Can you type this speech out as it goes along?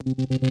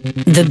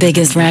The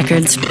biggest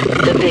records.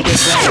 The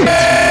biggest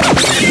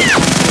records.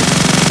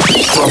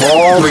 From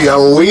all the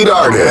elite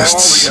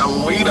artists.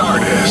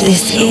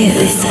 This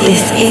is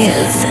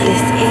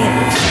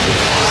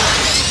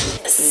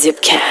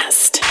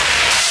Zipcast.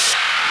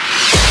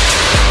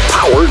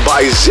 Powered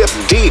by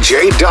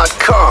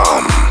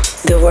ZipDJ.com.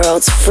 The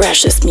world's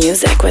freshest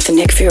music with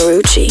Nick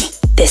Fiorucci.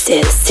 This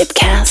is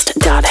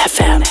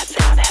Zipcast.fm.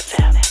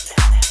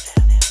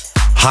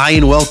 Hi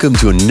and welcome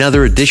to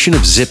another edition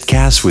of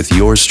Zipcast with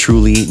yours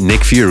truly,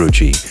 Nick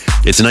Fiorucci.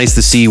 It's nice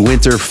to see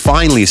winter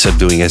finally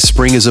subduing as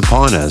spring is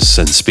upon us.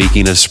 And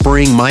speaking of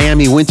spring,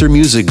 Miami Winter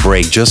Music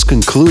Break just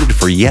concluded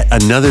for yet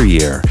another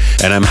year.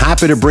 And I'm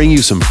happy to bring you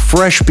some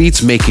fresh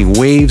beats making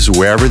waves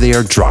wherever they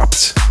are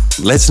dropped.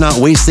 Let's not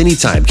waste any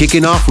time.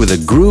 Kicking off with a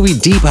groovy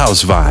deep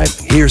house vibe.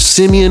 Here's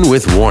Simeon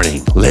with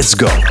Warning. Let's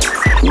go.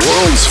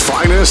 World's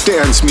finest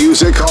dance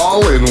music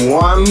all in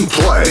one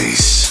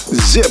place.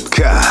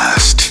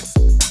 Zipcast.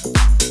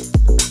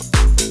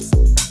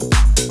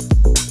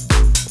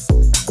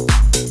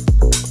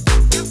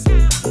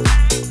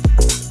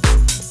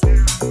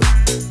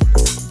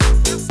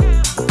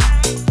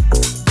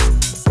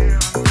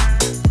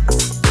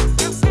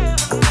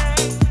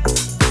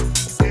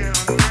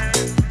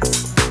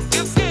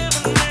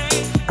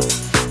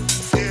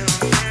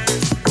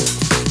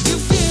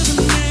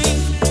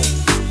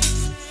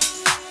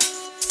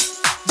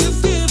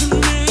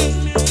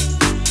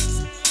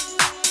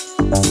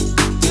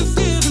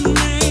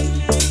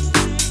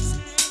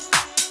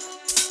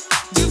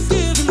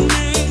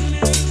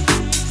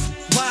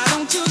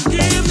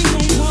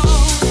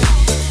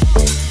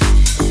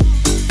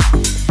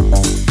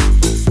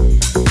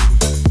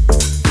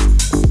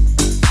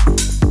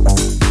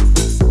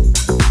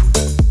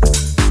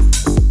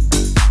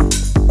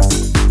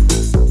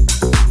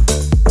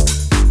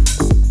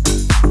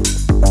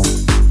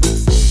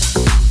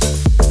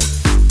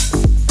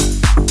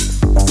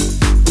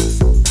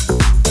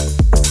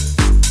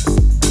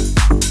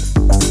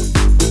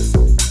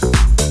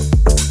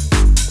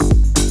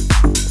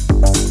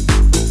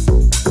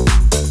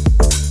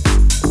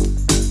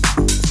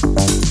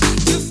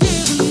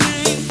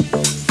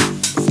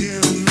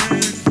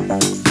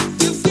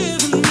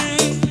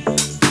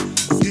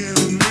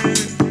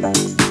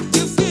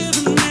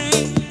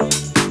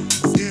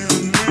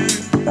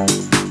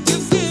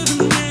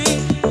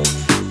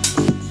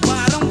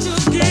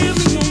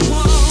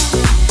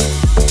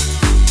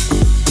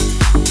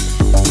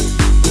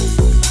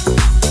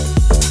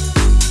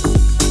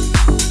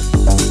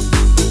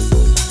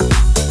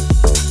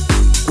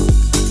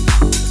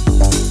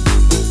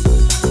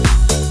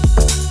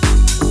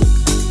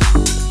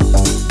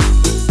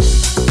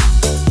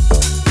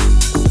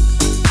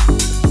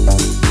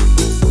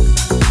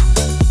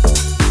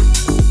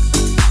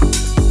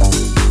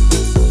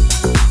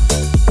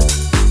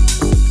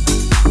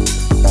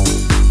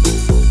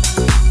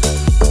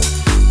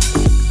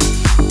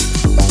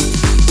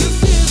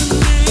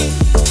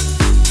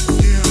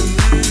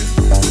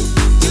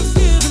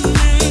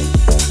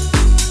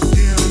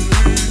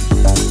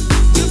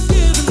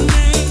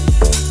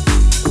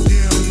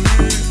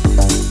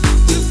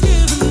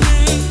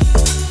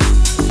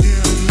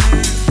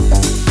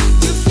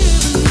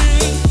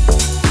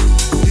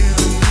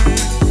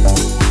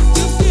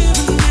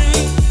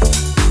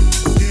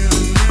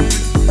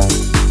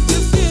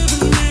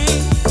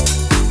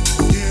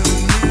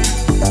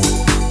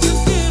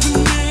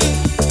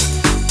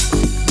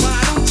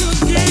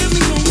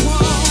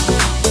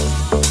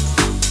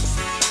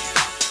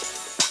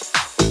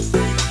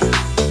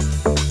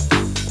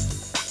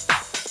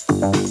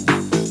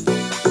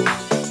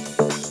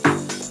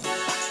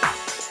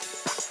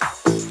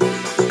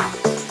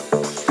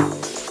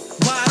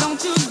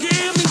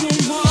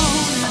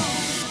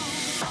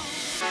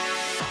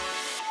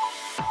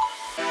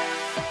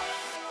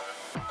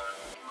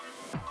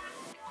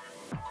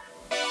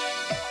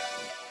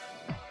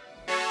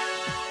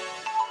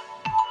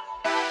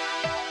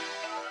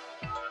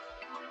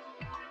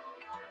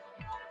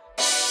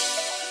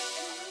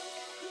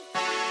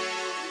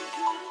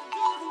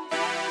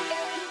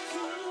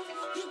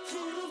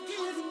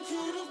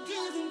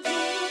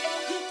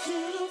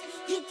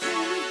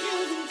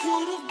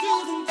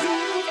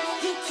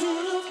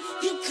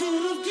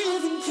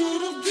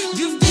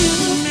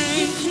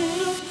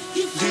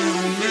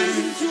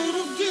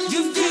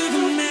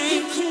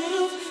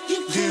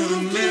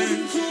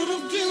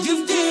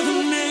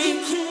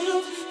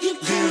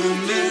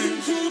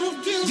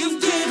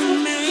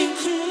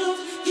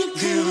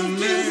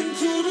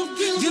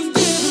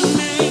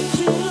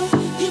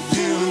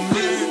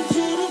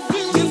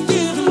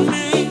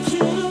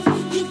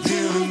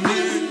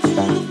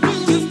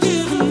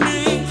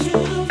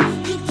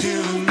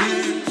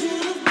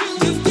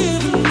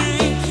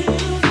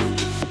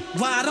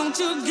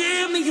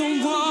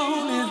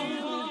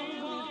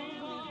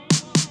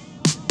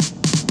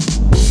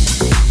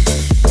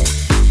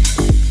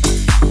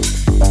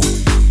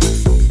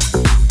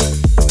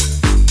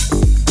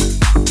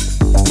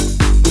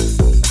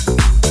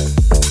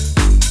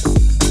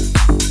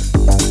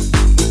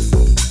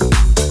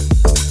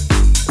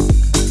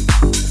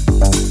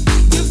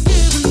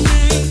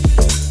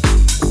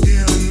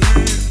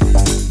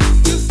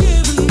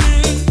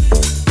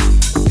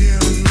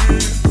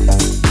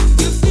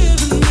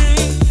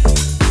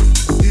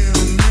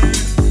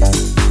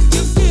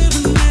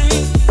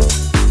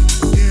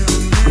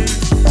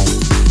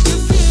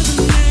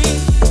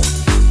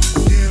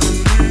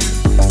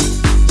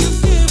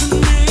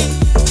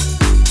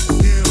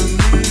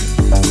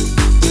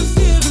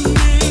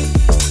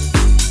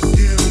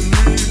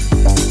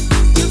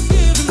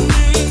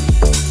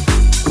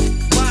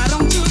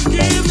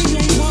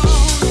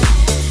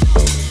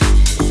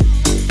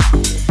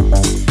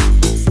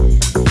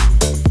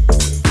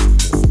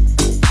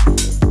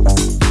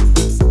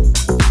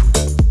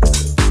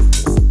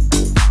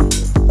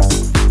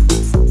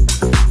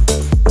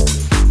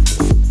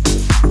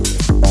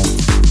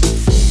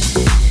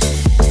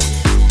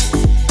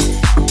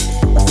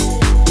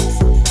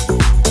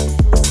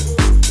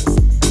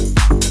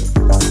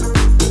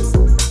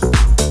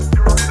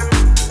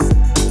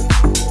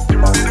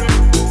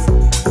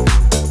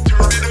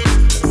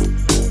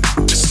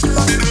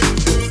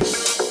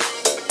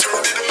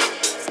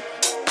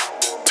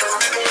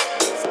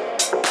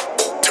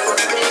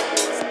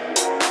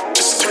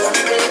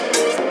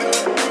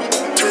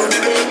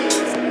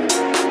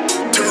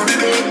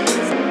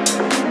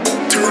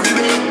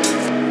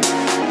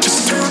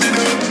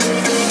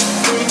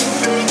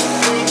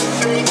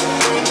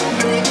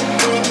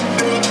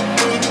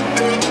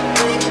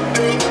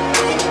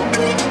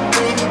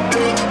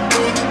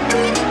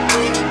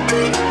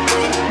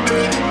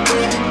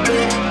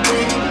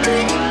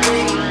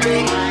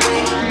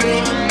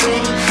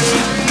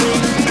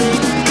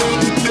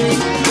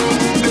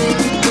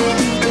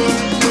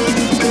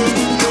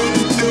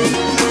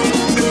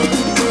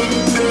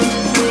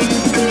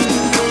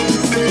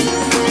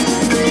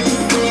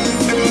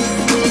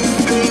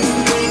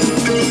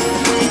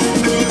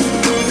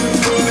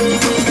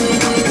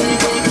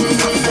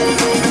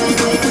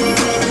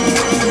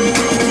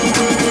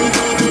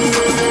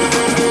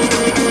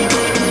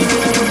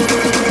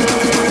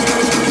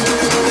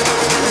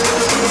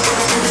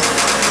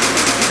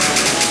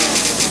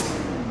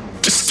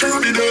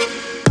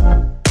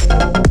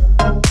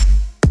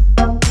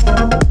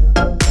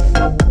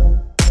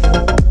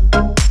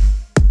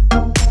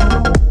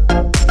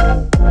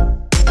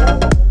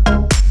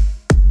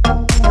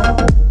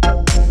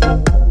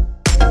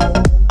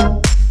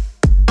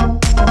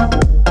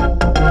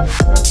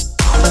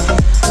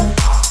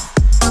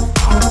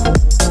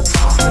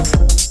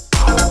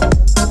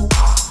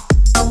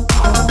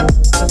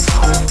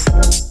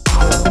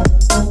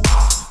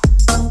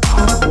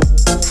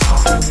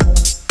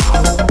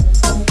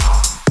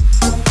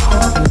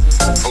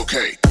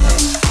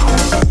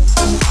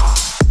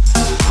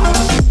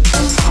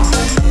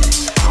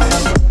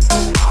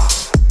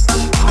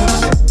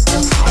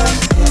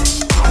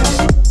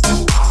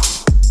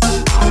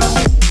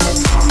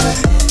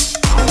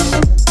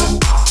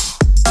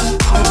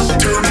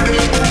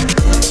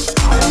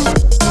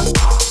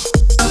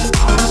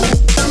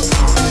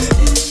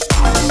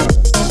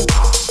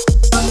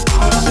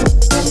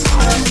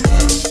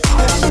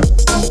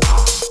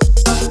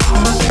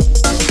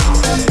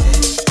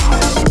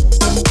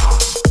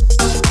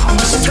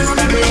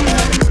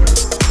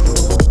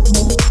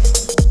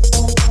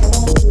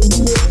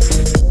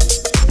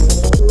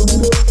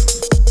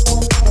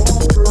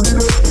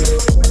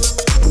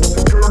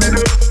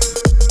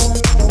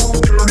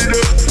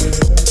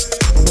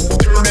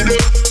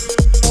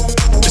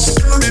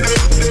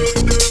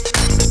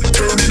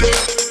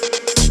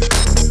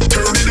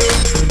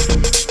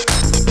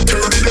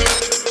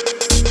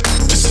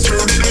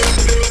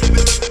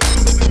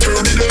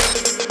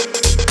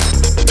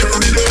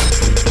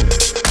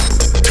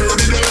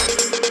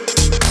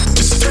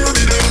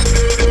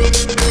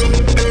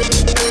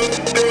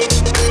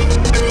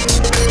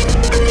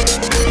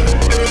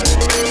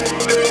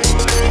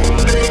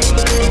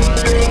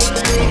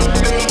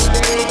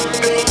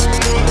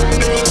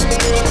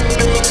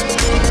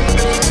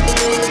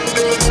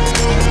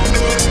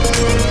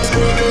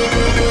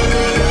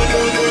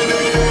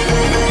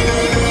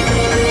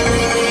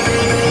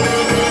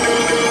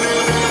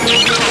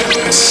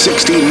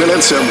 60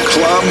 minutes of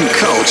club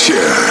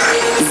culture.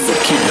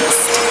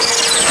 Zipcast.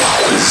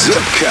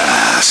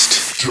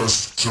 Zipcast.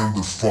 Just turn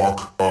the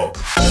fuck up.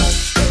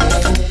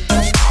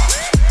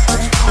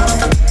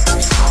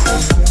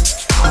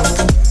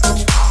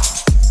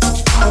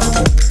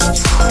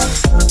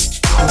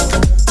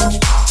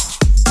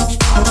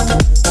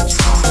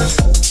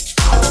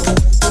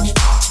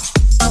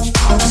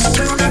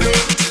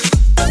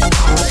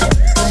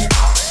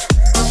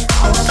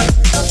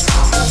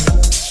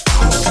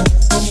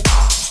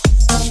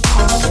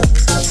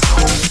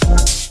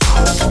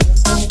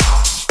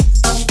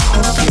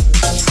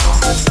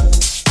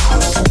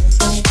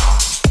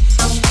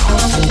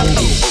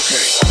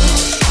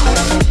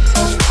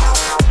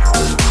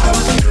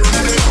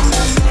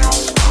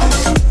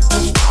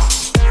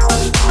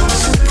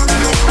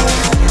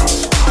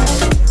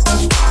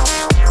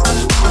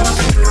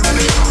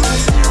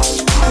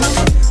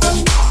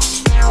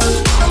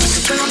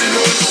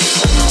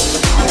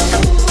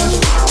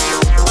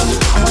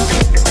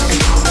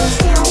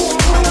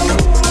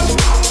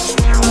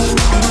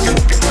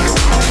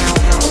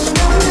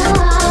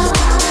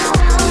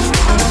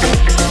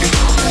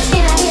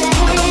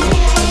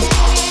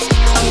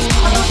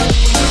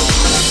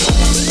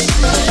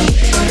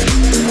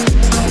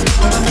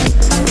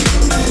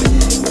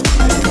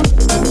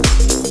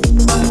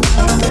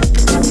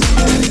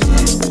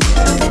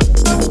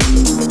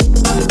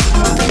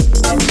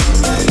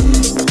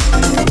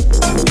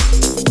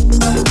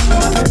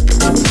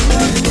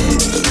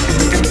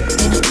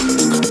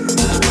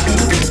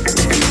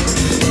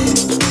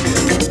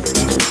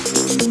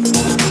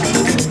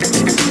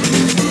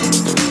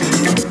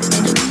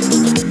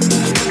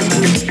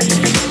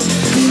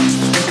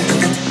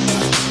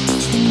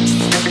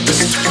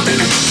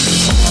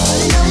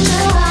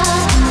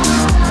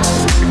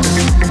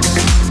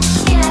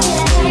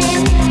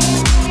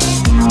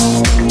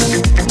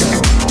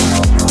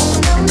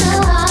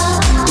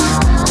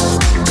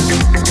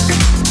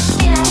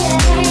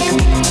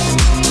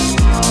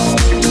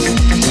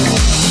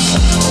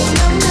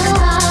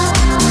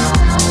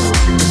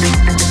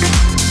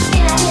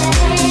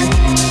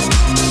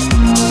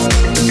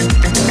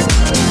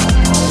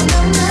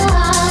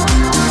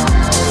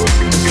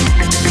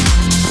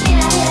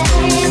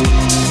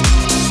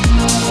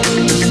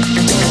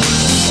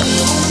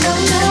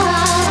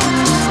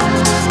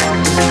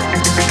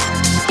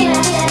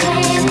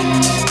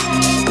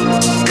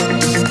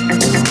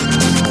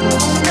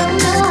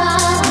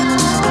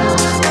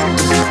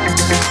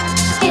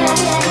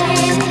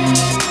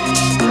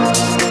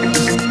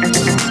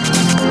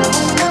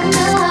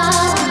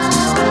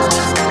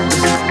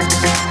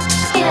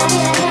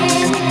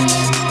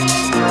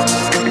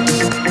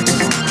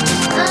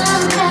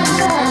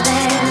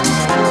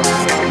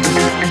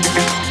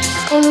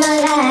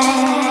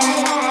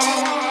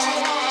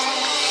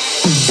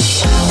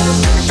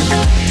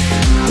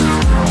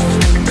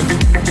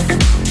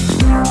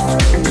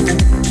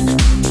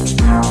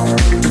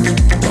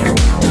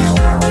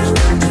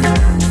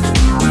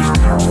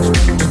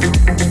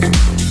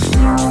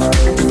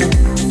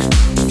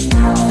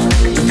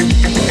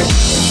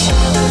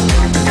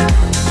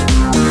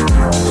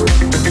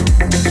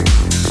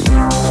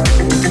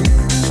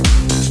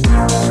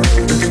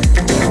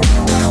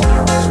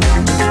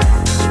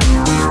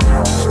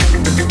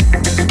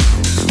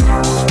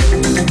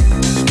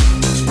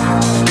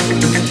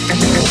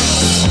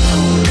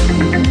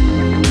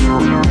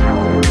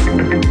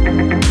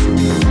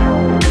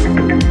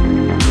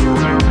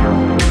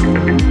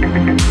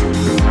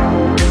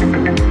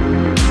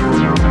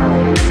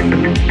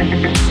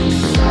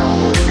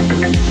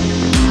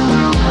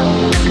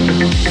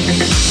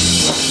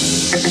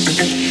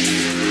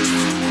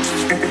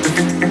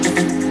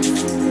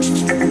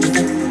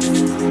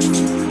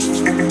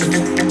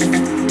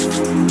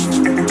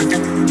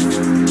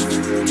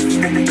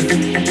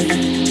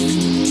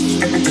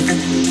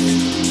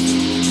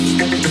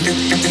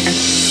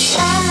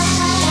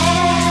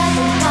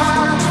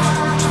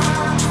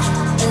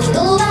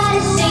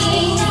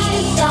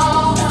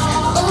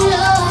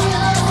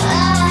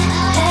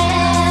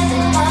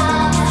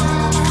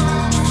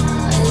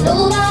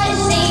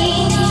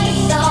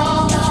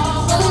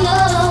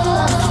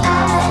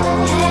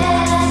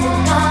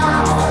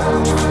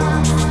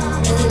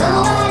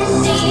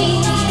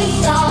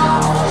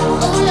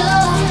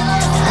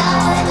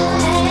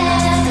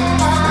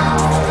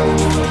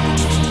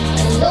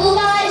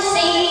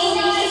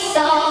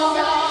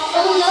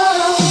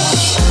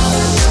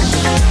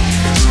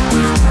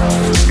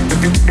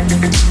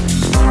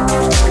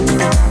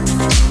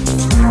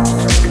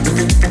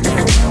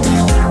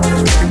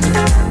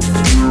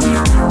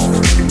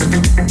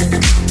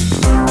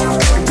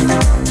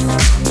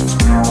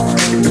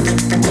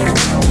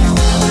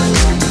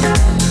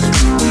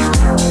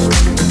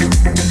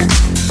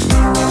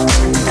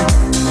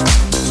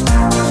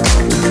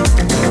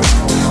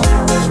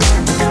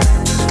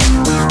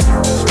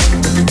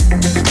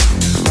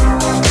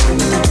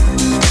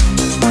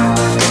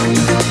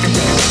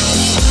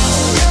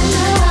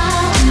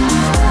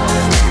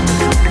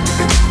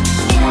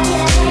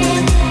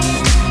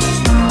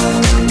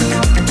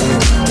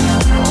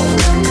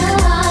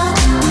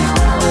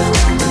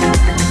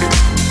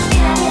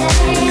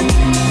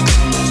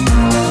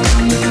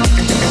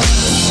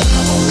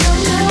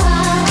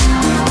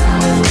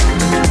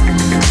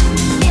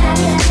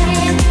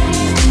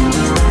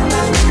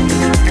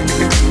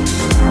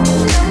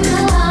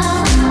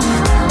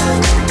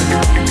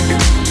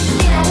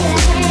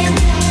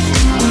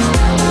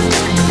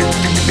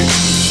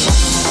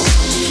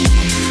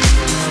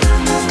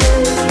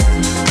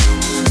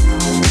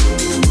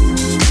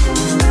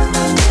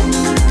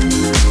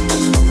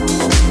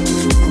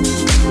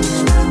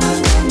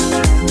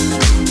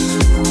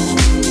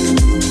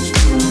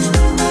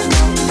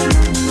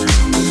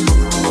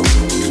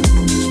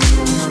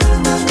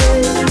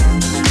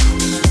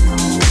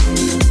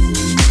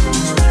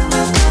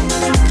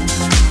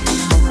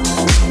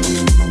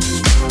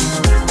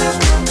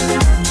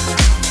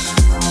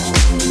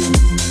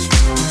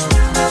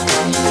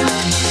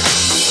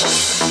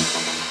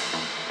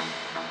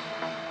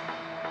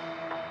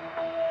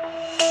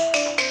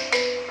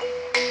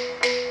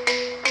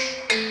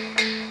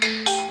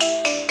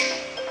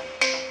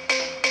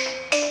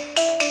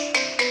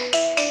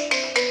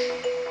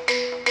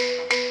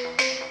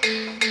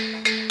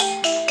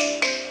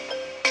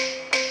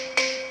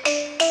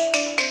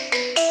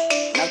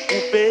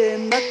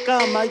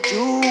 kama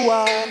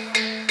jua,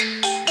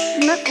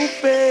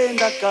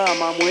 nakupenda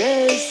kama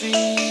mwezi,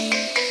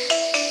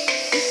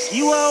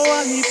 ikiwa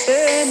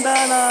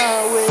wanipenda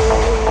nawe.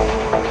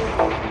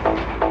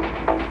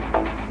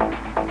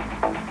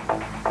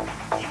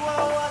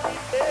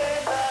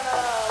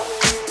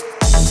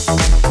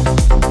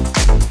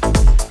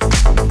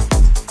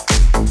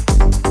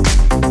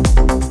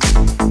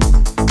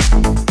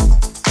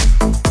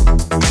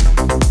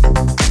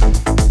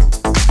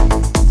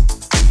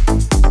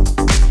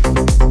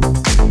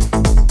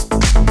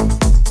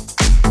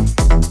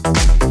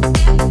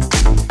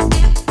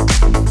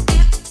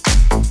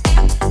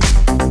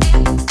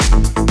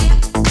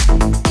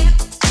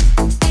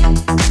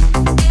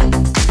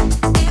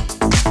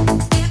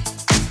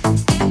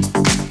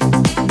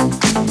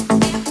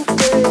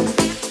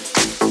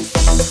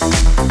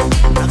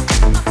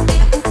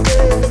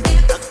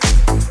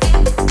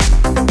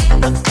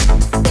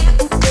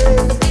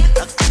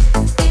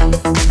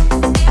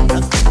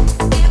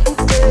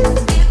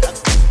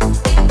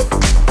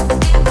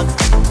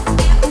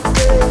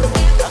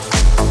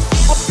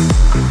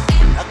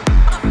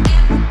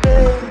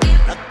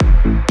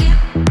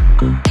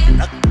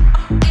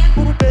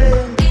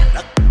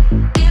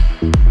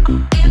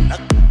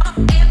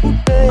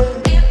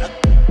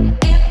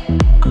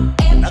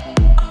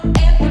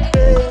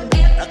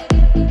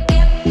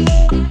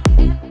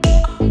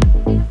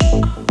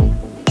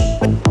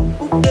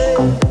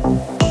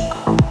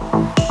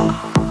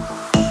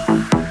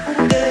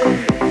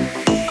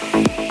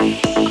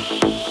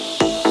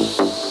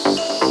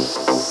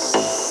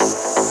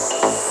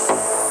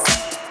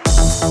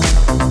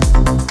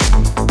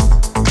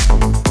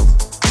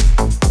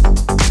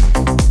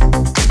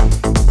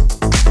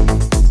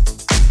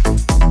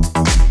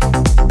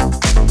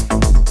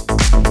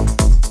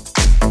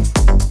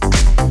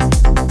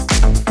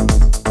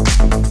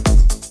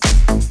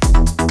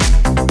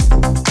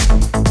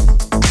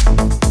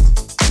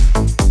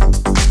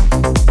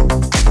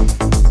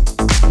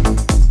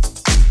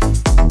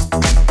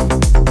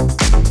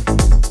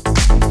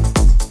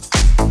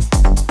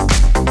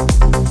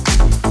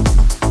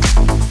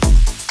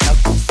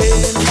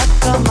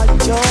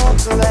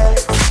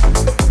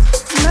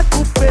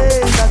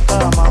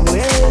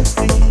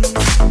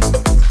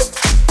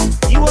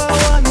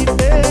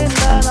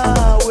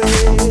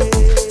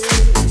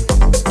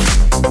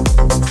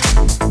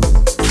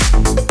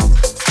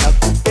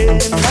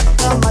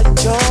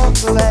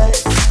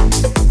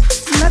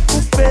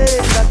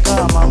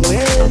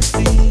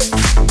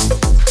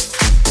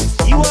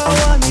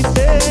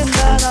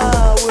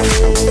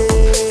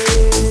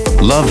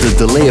 Love the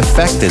delay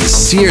effect and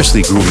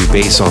seriously groovy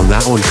bass on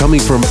that one, coming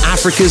from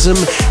Africism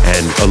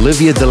and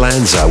Olivia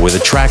Delanza with a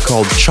track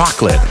called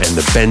Chocolate and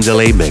the Ben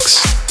Delay mix.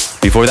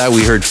 Before that,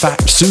 we heard Fat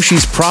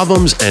Sushi's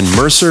Problems and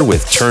Mercer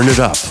with Turn It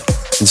Up.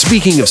 And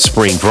speaking of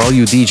spring, for all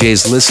you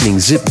DJs listening,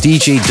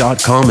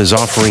 ZipDJ.com is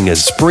offering a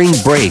spring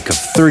break of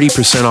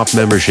 30% off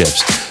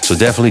memberships, so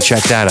definitely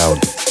check that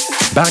out.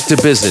 Back to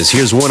business,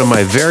 here's one of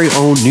my very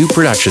own new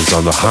productions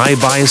on the High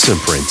Bias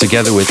imprint,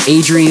 together with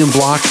Adrian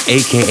Block,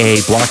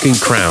 aka Block and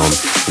Crown,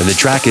 and the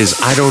track is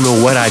I Don't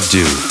Know What I'd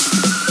Do.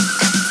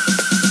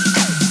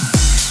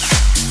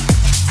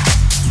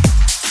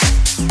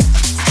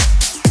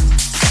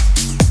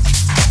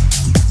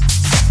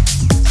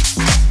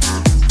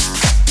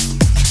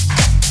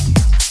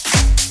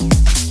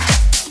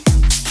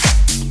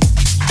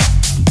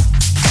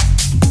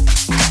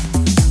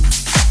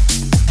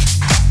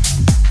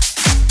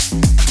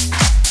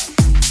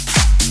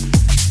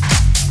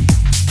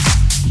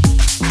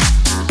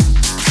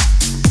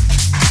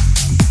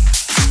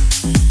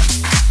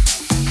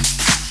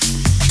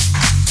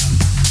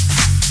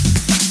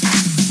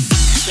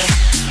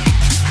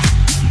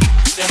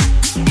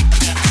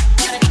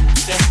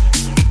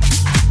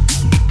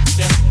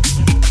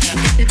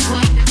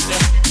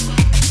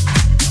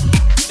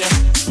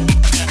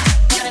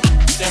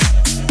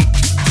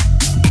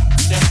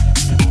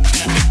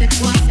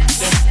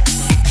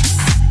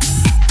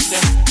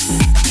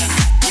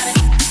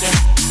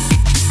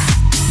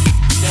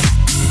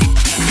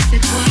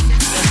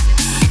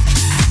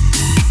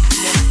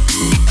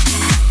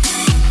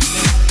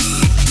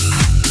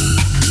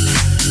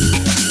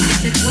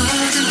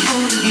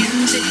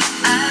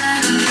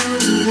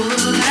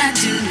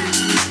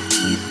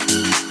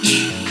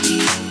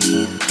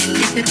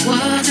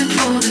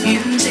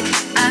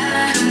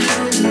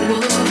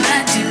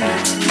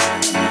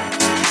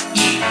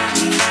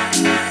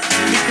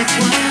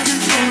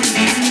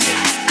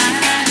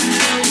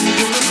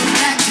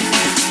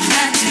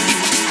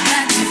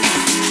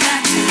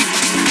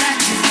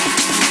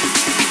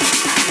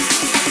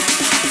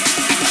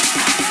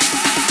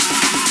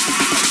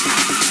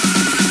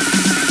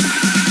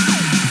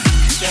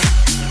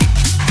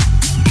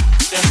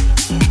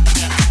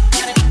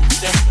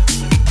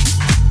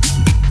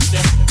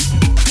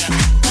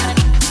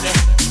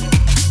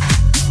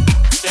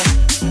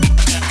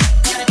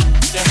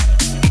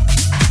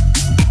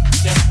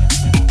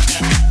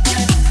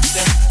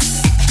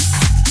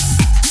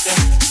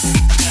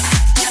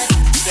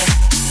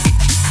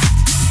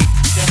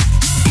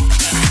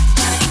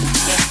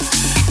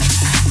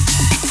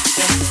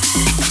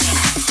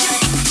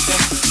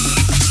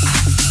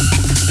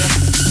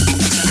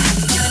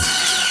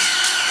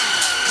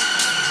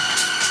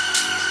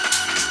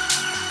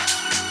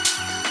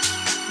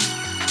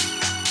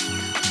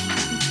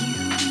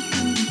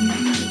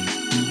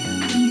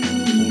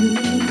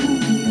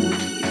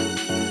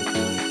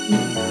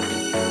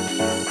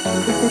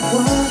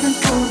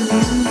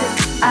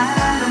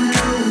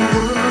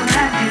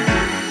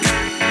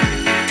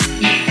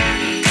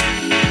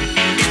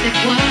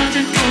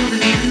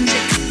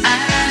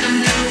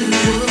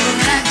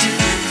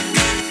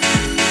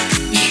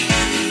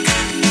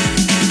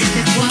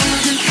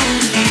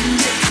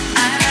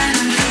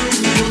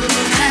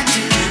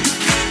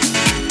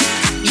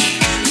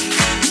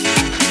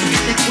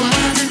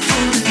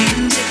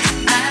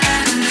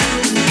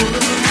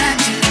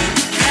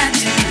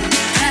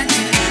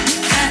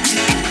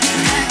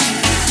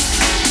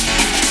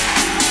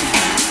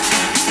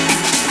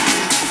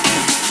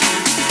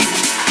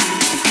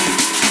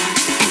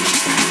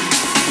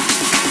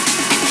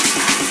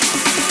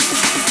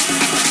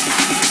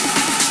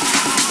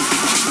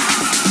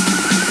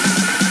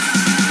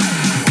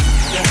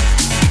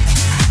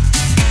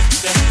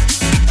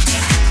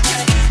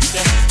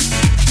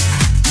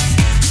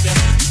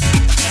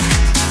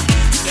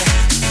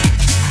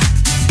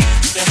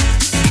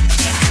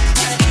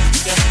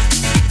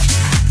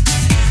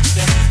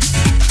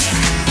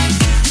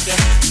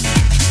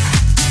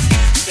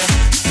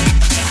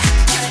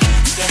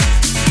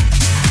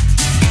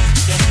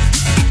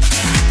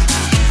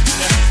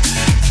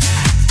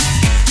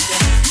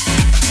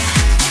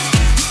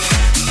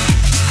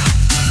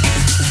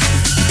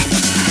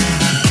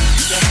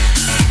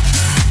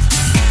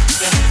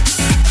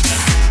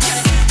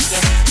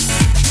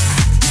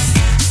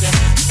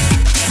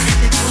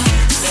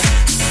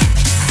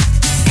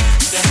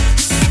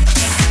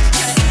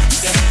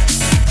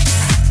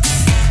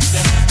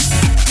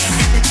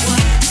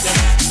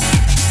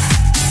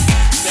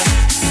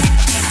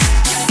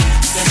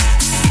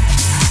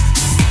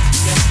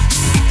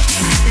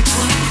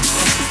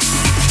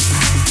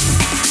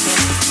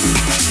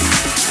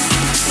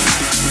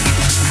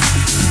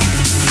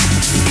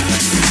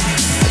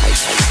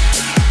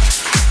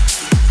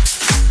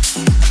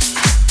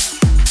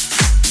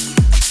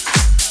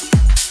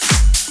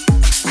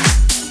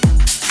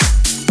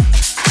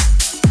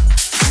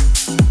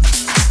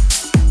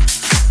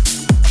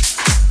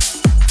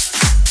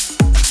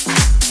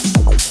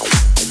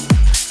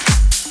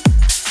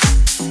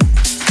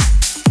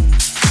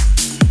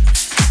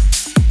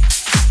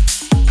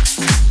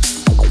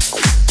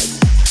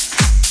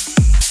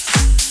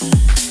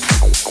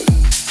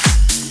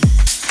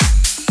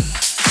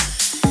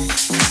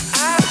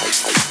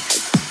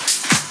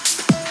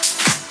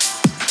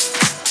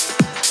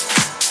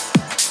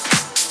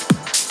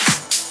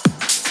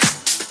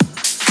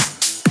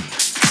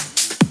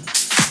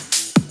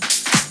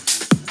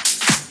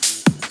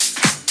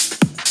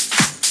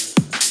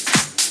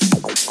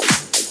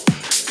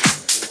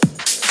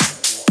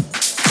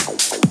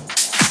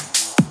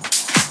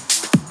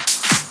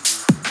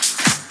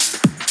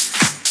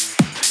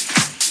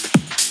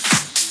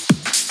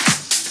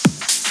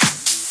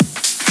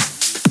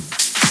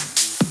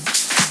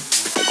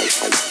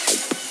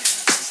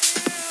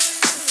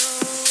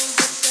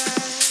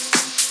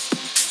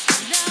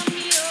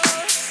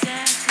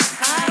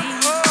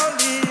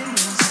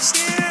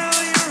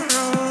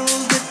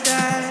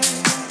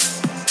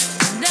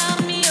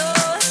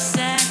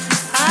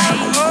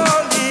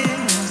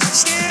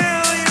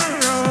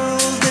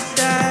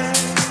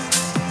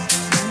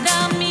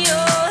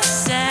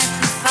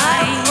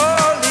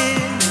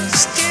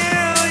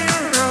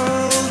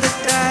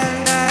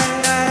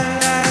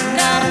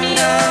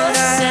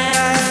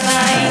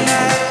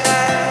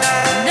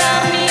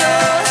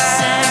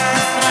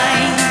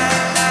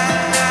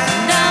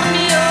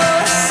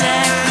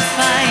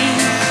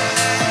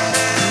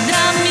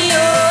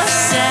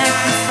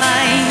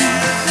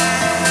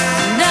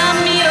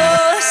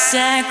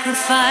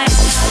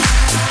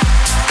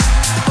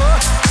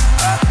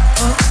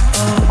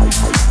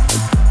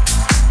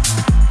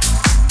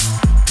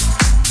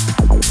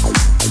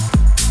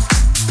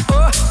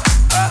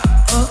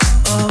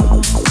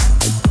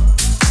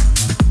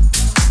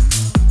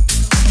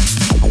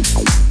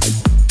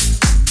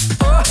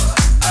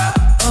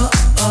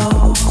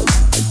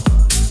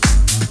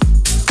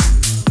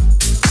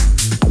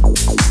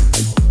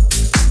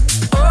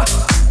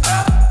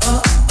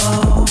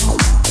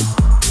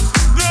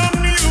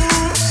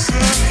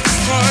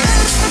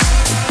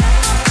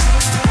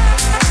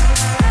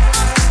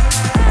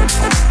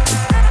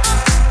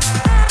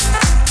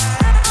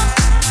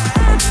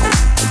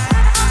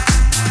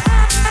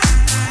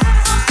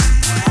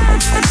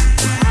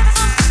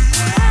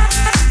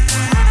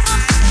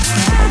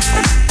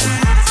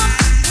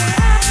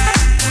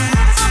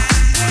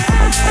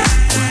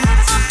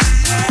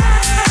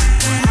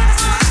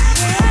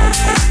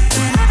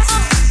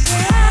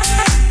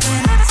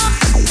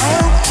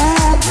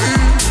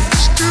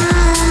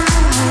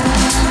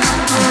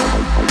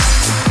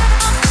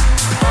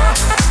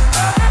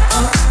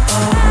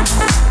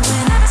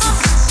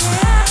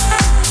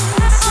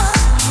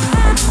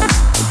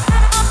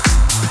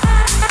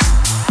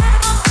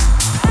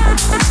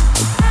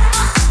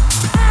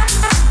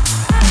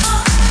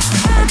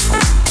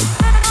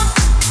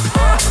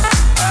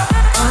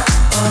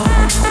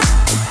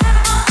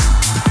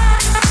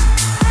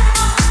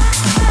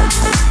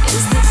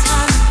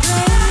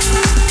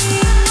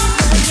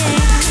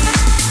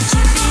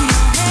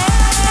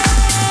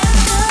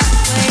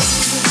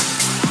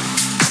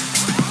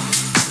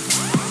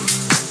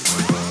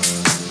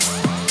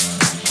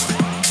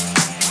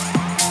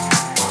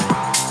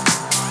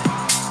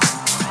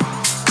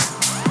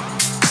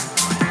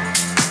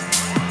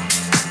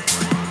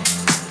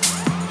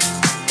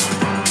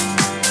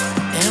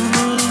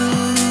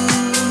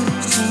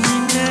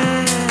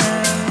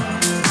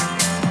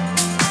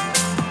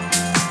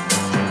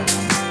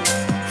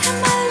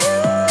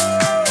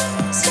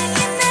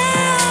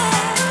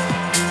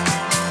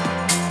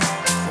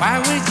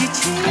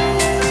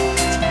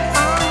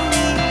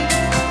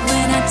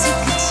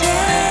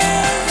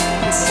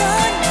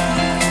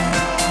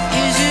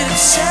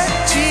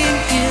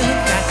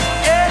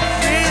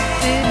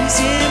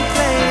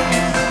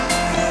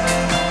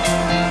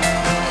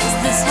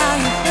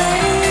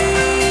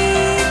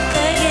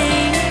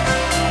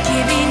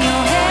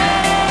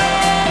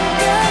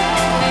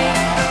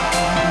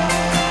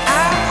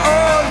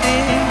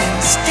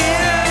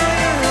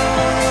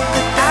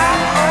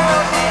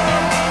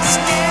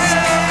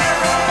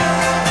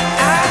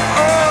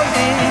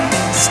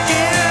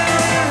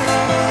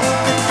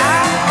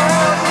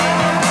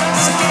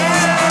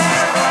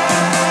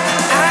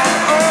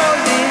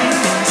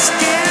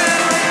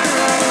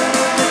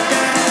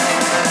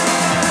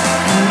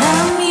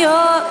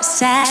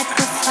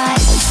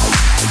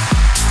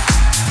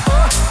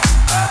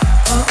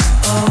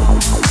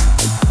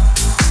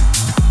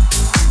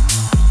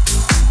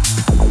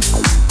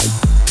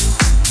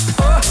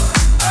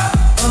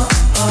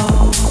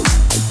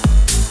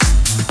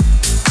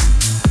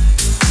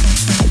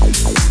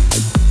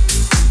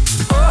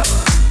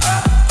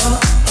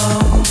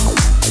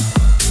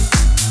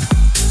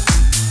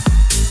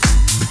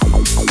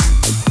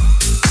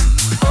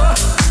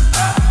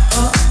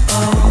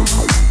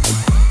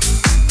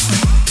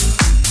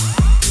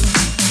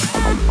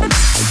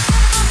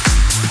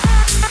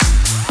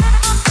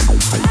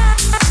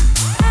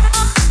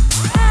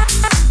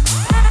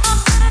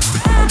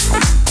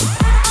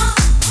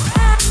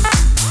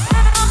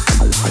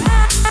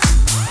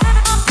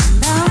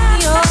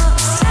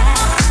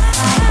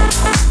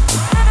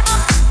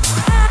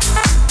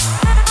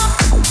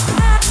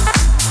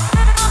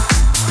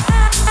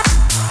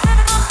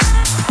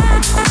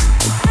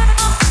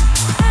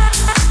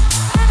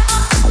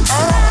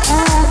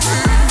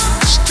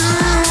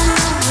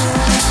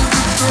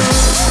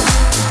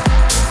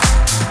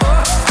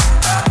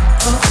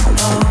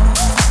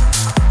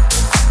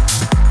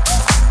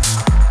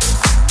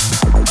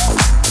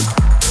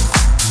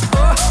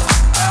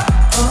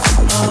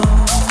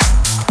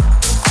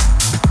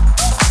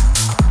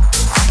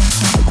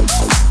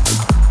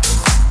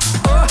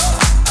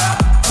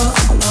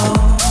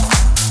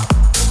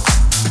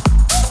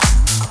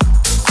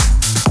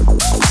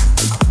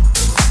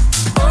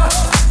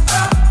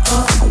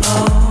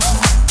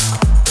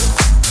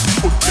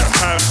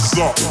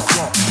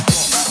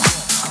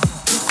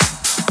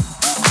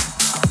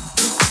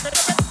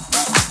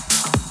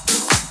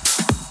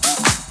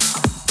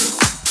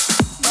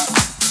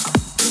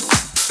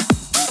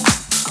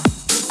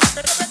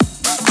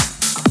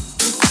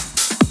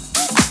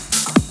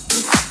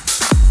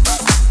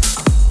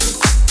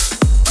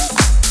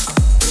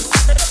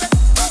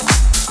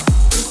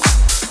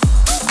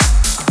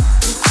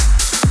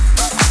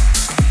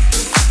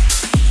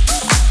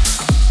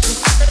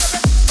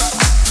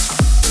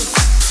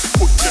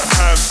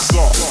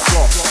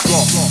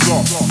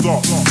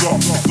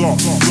 Put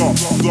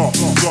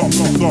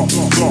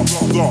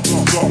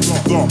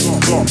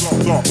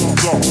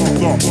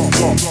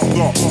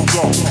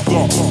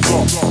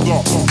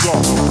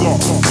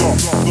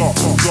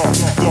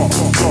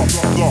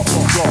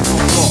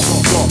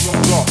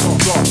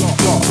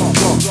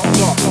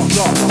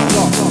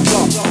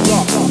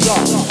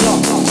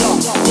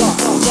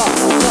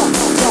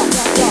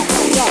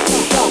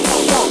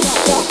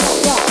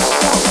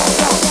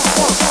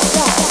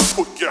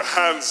your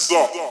hands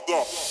up.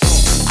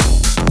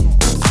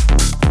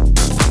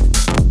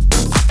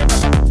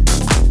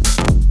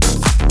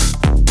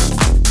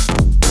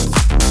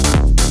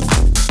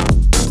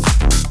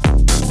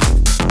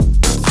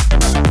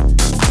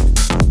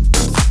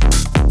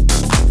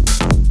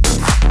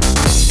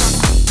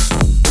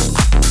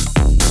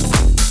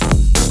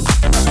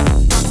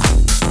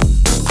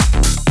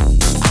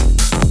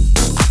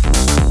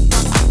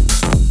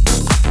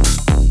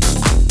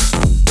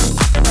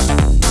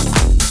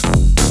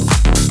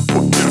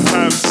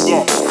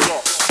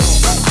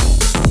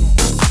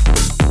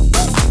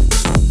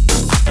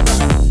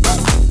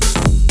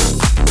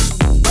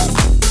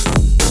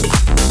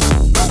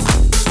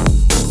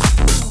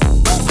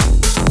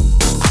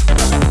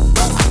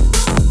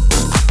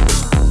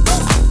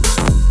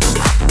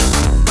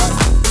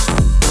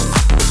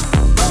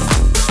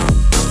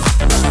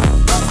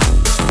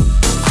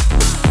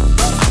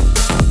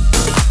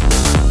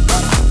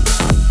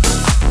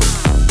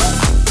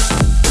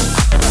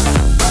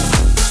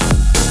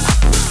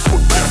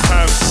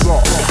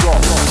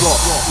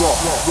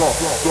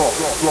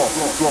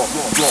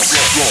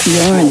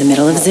 You're in the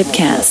middle of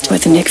Zipcast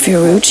with Nick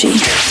Fiorucci.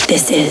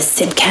 This is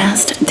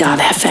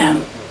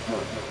Zipcast.fm.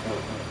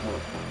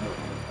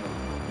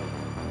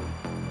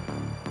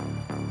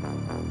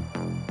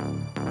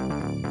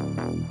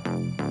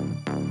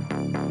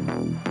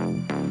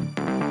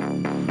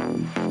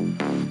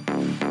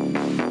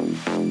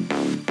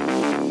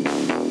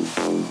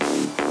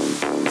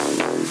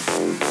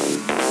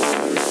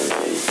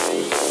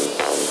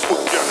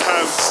 Put your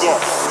hands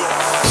up.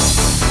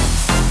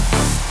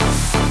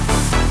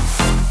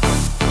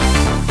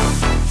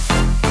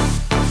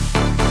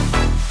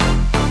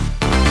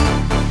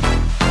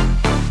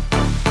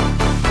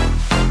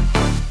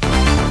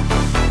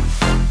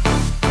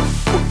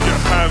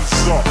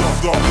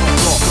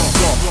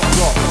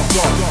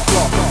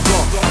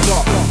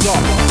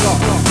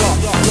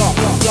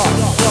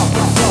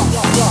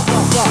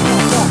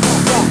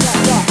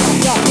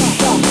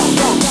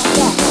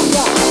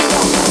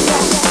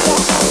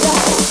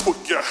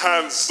 Put your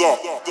hands up.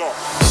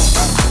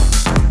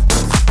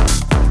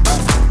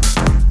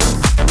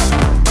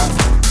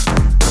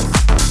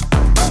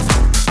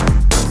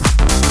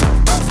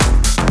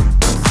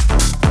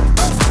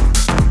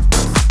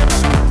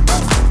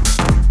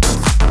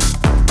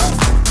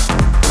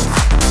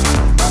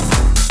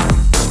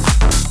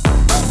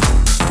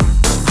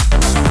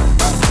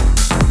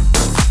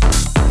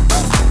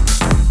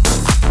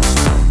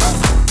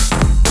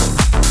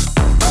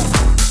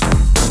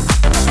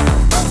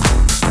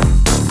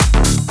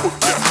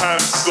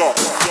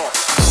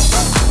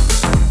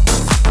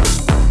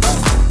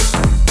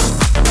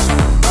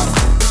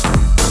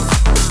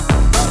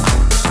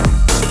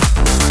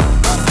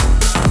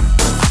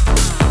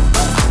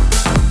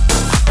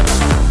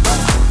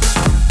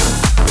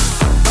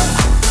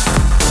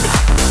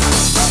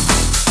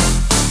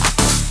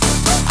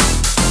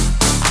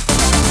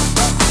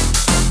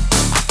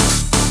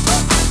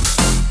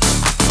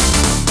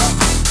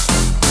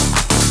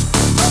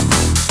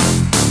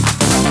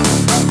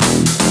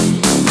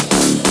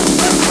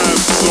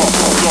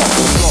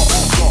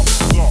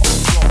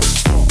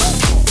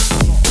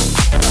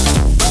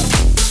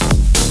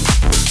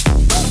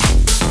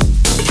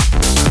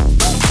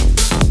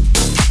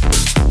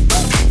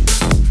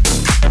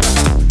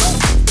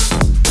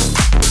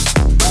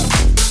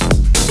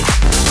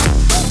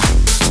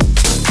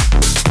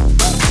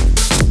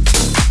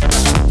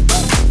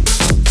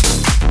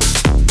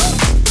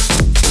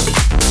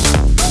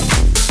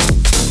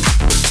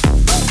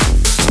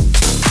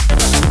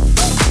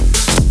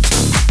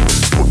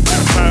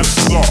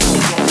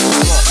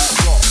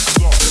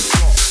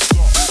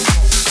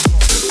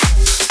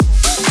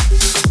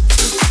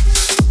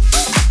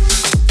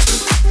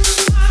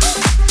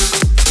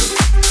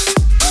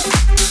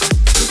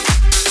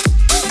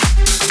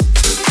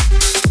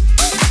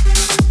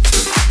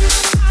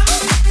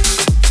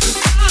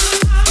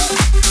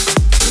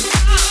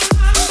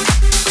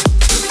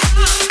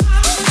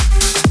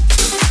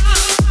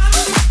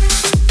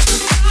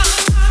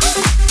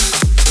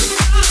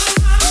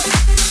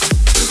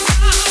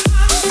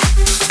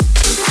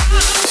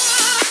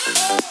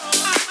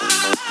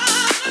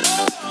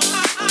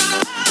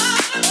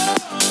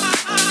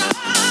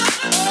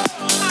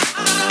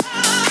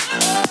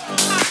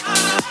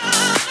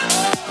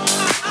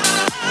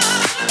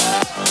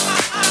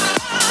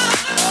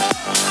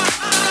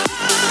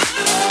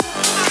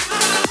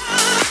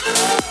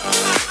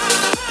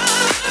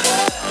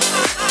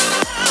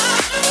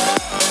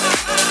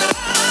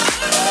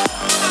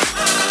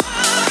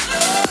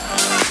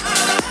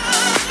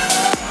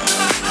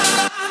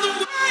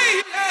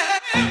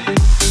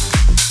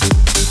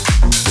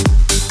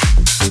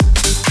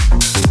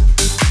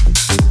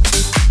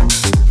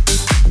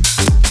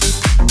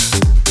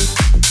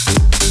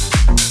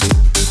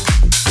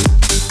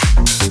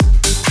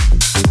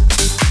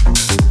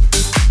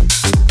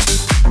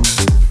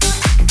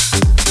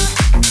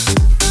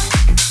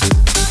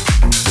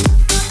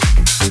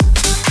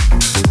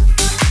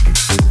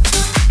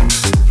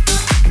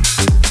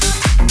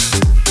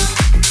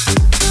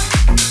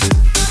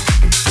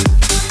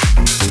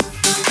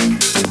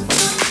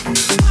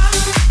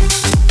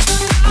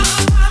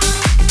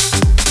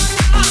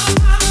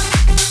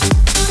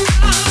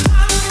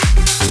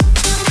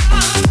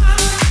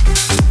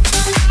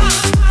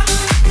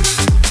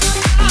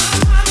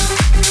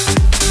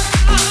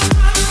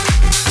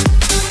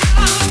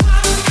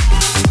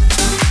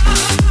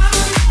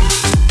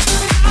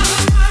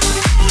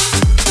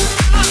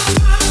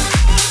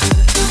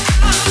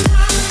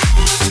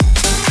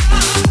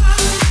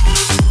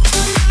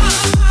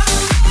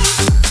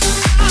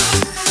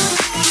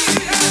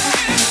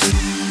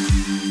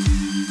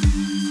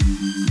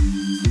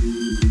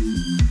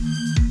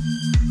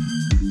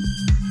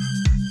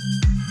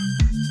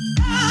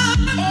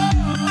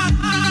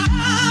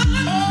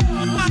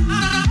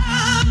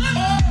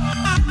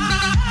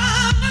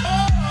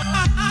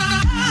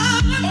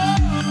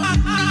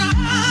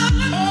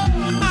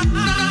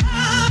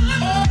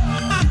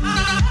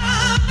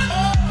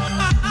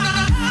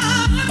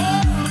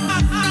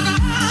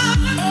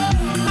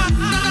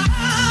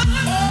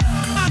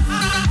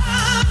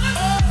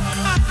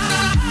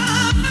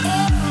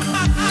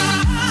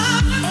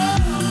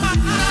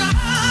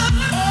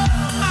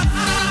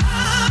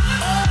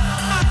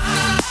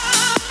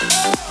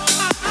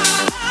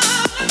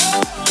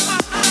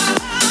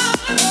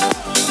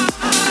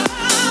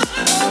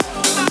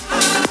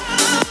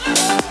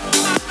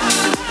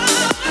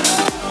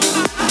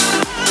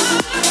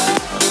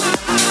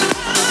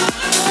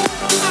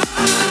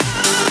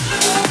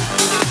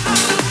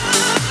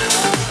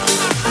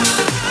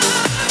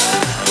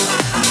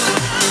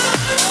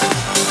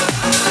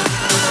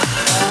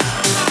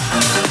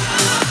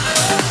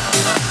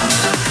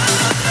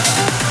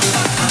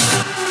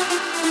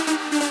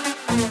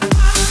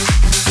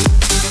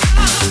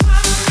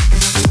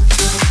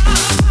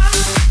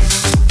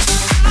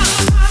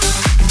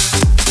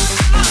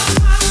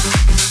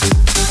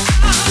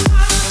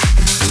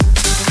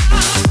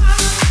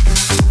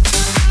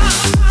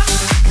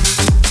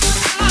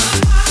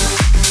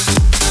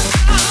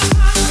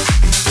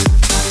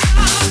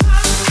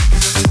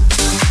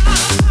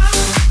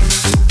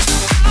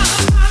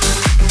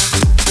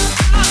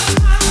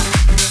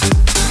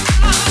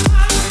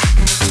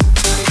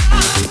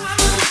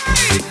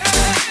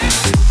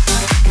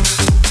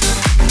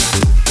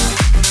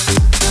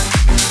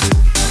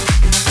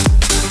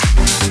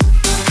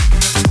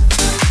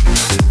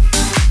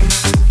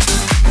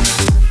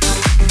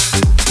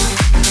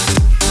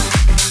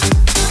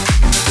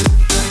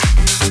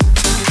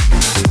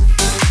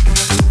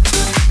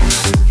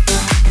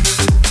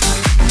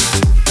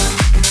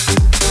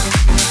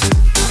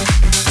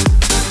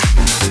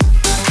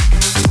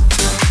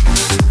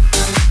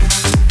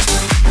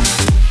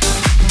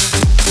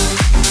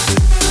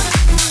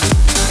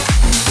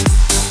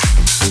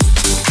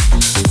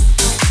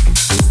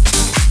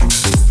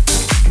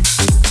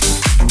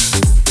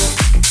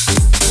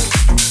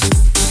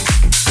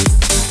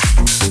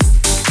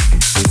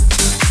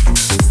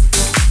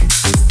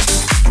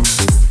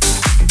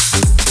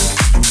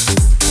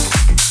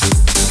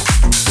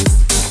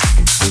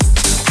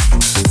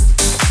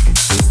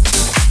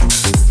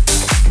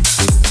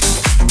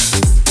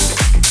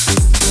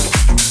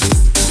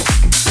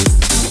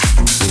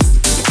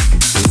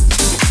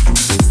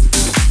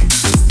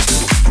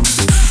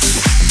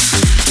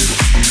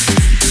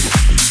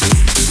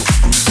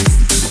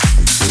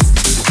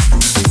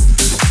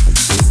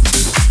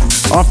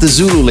 Off the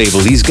Zulu label,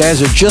 these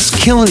guys are just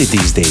killing it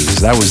these days.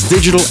 That was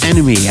Digital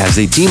Enemy as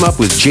they team up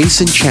with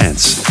Jason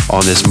Chance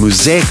on this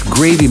Mosaic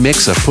Gravy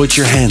mix of Put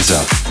Your Hands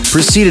Up,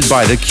 preceded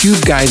by the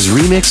Cube Guys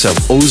remix of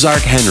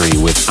Ozark Henry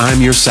with I'm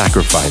Your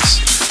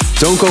Sacrifice.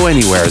 Don't go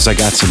anywhere as I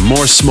got some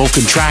more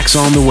smoking tracks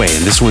on the way,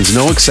 and this one's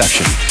no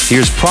exception.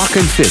 Here's Proc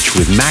and Fitch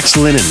with Max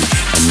Linen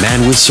and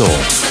Man with Soul.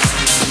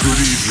 Good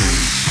evening.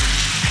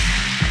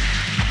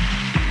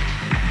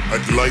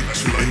 I'd like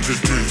to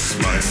introduce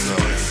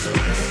myself.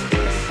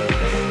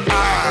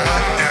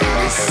 I am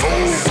the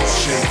Soul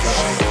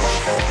Shaker,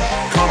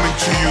 coming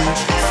to you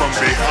from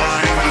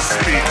behind the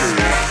speakers.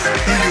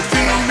 Do you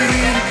feel me?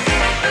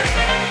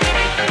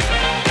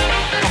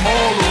 I'm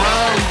all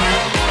around you.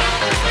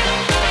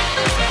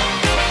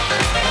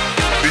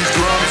 These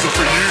drums are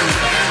for you,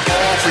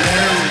 all for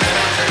you.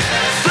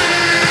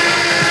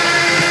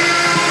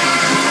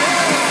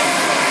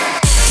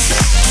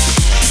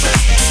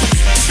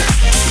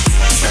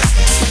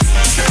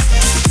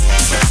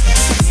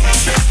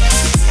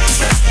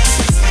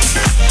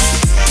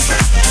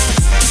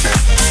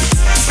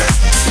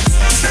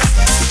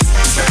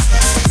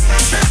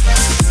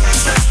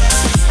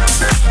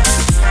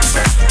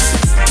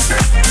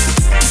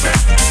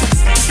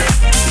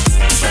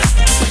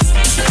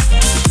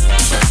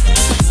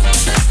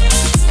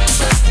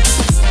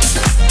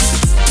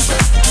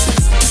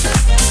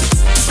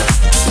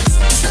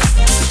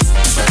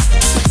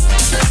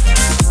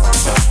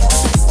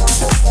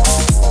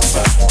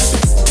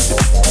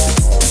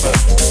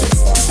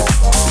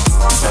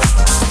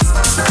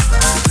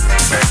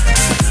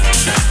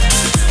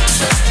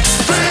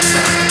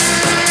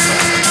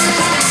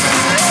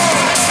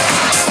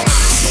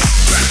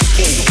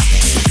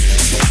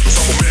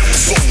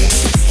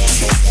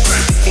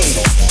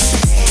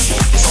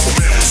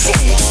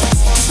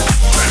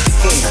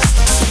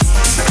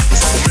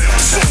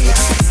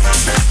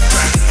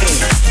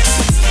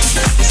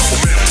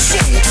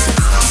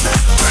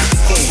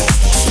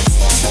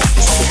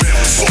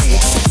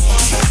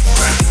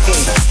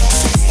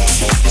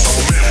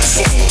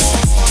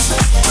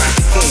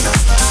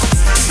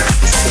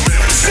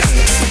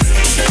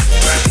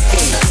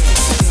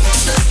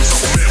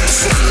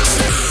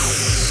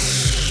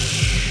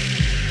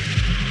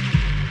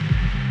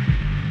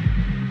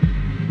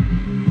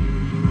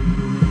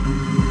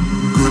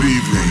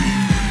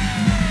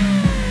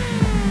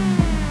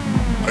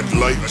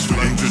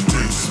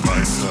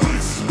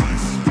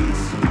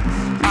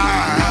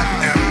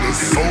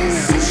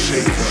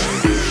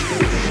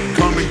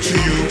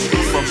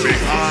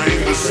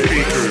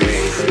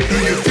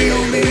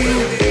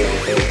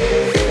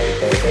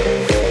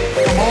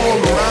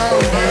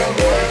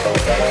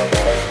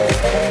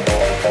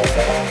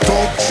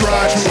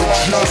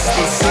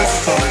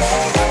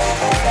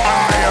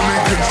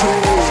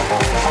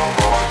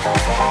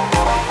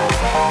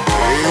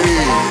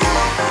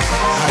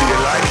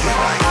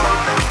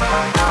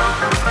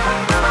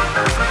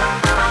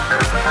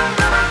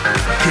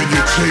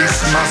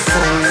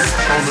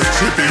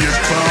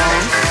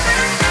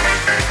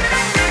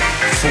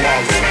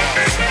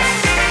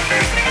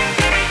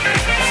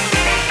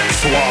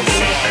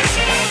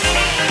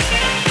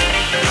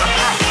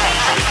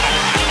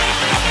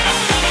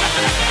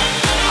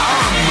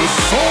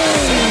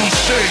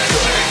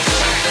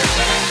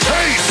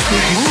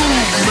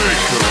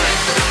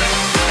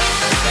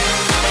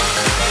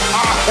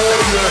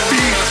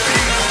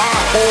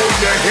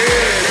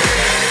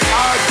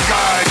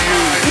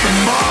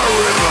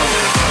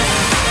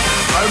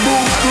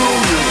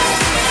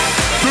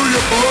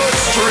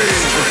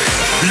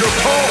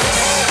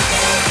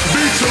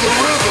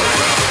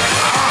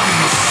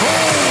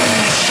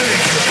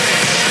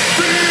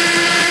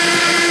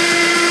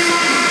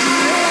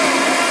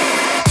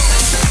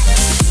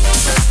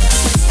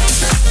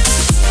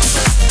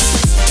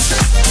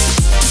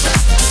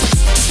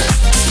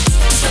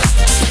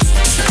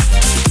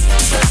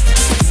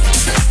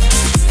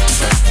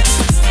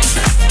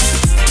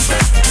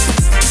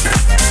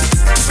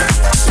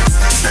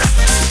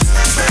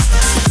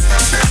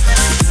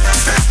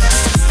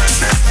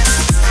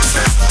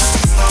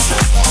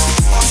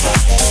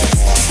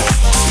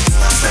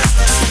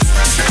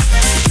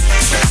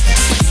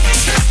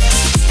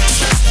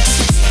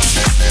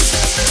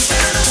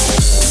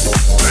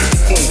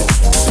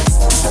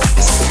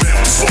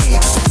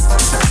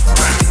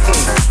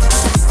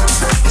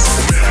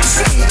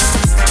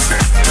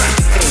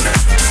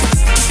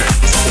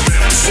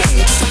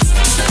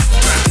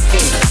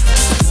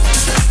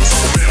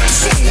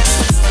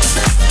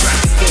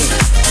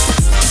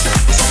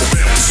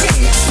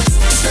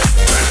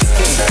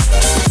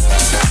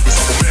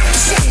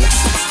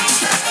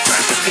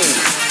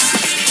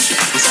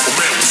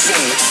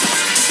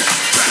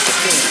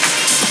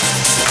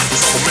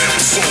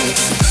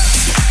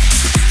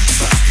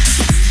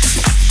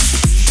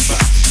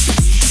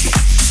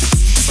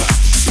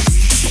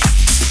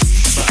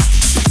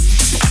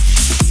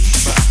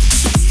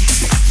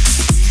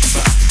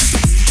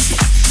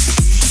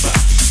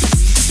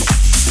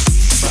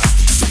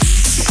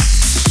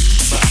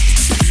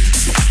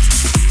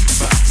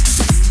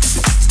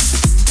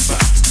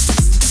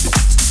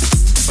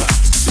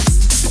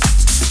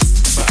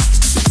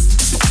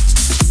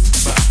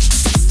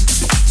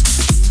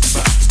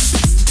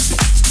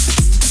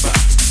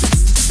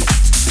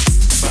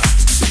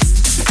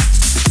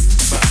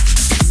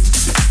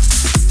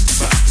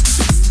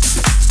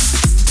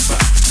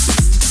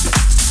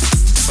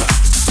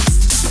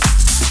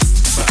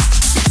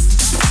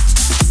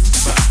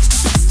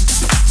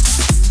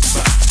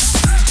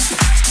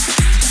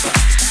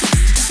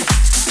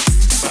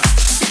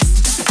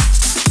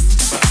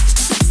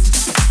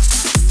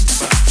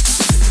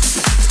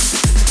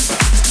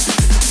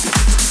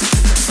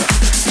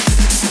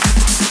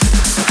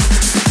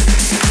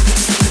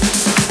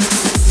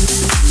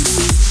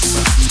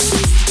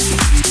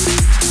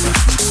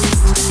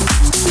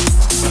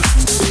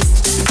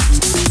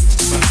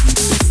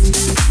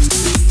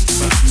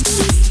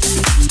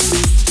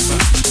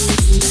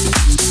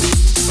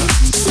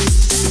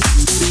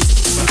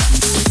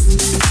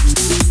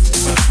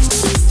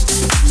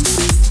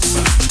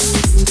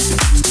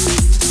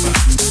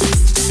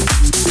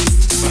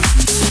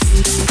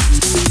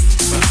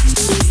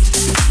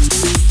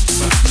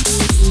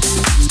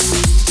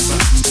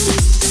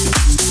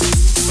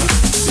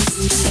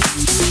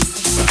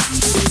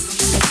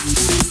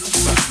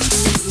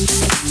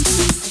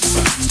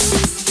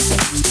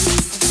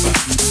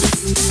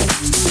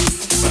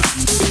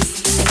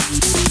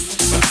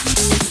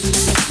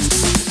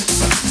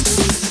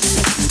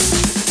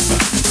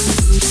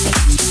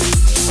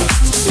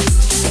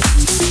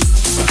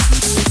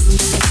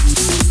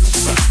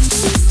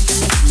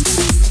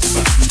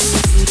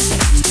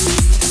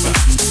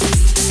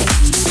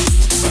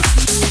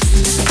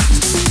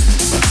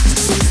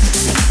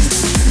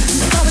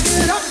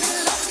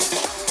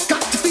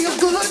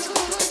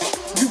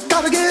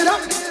 get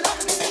up,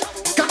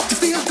 got to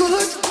feel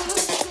good.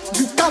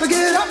 You gotta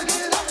get up,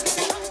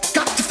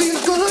 got to feel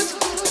good.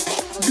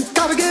 You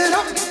gotta get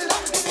up,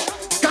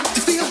 got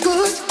to feel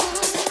good.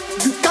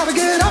 You gotta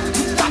get up,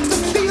 got to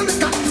feel it,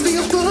 got to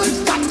feel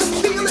good. Got to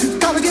feel it,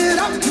 gotta get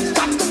up,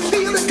 got to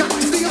feel it, got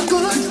to feel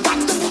good. Got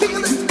to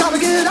feel it, gotta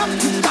get up,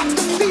 got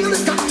to feel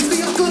it, got to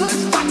feel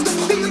good. Got to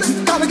feel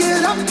it, gotta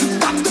get up,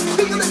 got to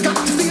feel it, got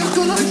to feel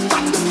good.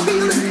 Got to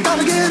feel it,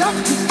 gotta get up,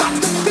 got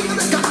to feel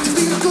it, got to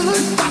feel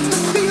good. Got to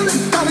feel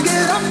it, gotta get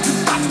up, got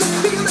to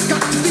feel it,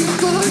 got to feel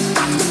good.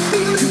 Got to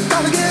feel it,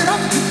 gotta get up,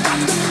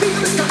 got to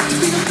feel it, got to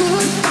feel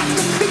good. Got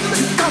to feel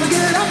it, gotta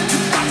get up,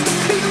 got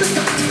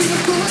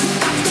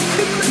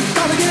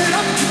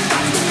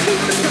to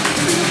feel it, got to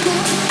feel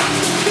good.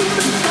 Got to feel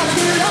it, gotta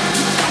get up,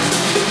 got to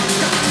feel it,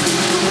 got to feel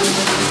good.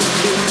 Got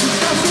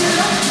to feel it, gotta get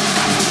up,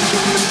 got to feel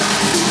it,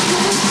 got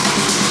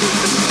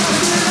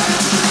to feel good. Got to feel it,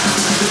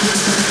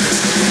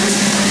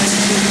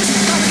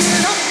 gotta get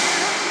up,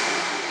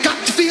 got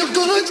to feel it, got to feel good. Got to feel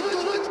good.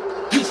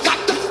 You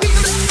got to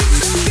feel it.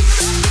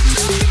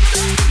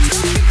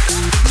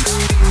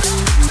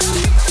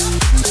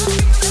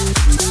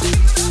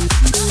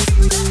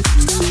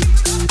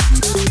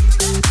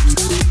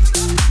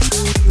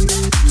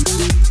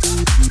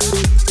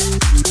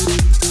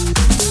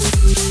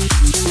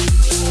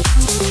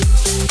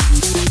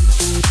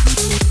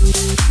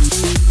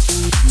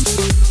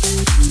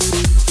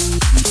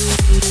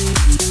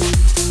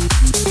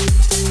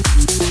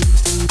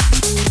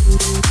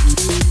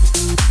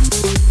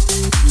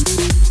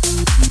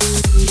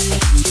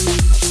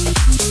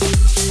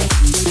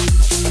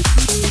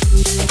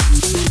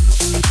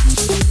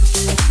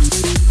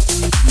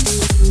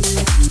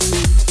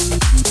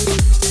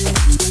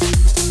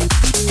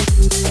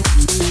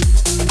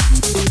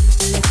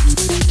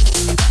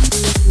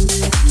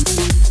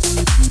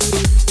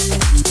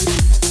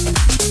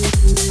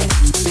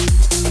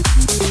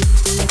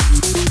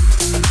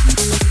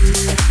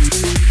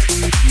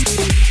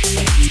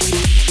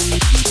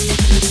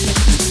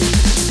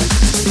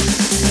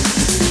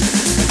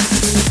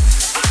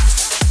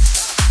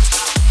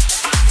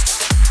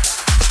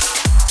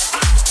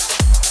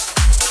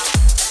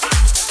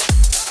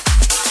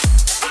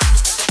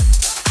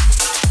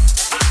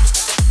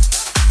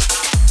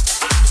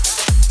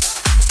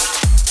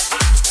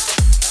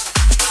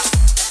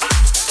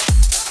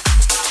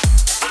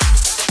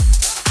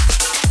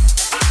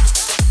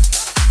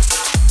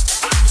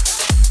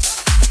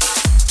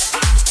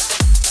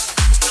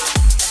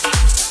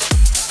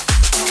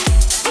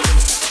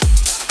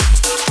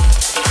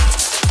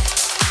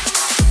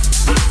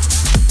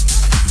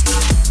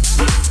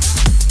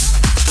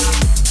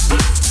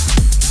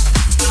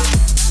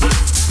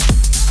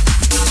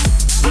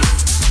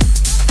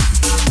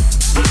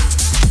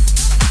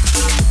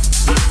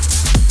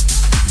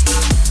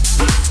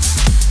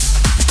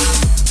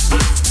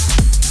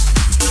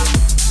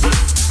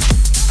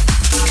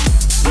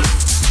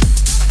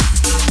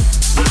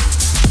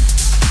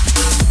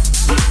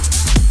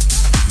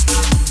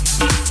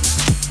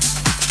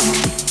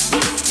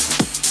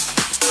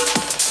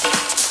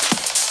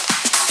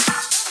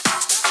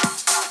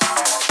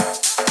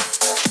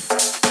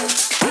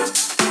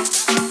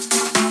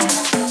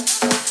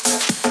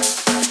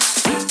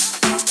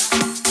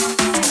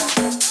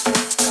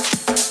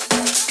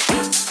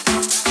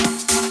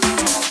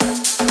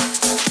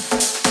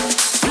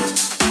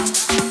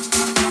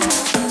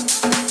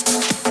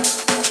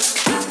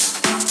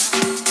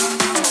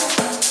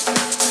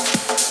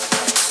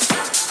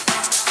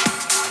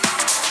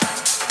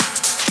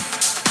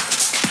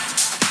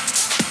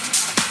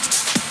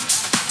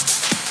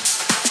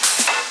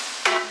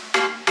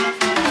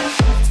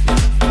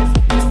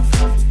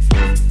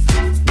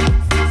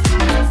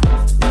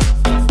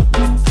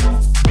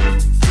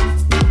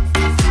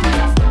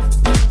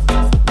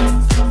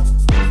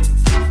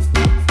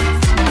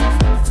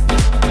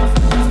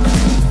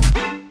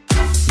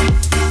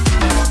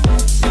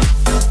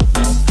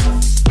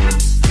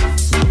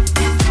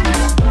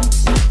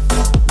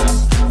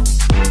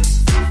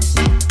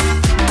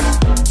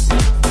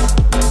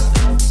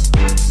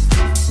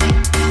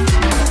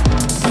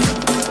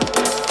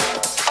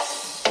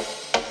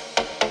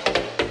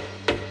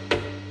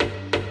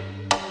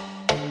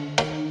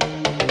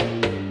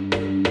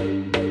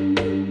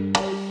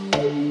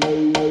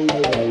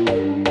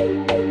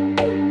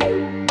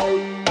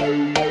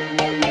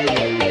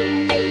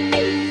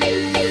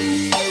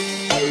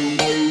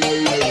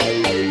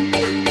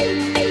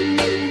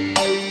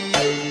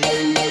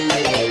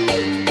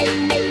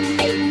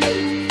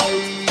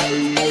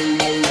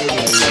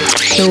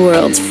 The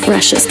world's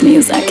freshest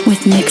music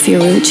with Nick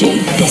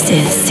Fiorucci. This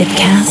is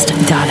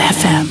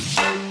Zipcast.fm.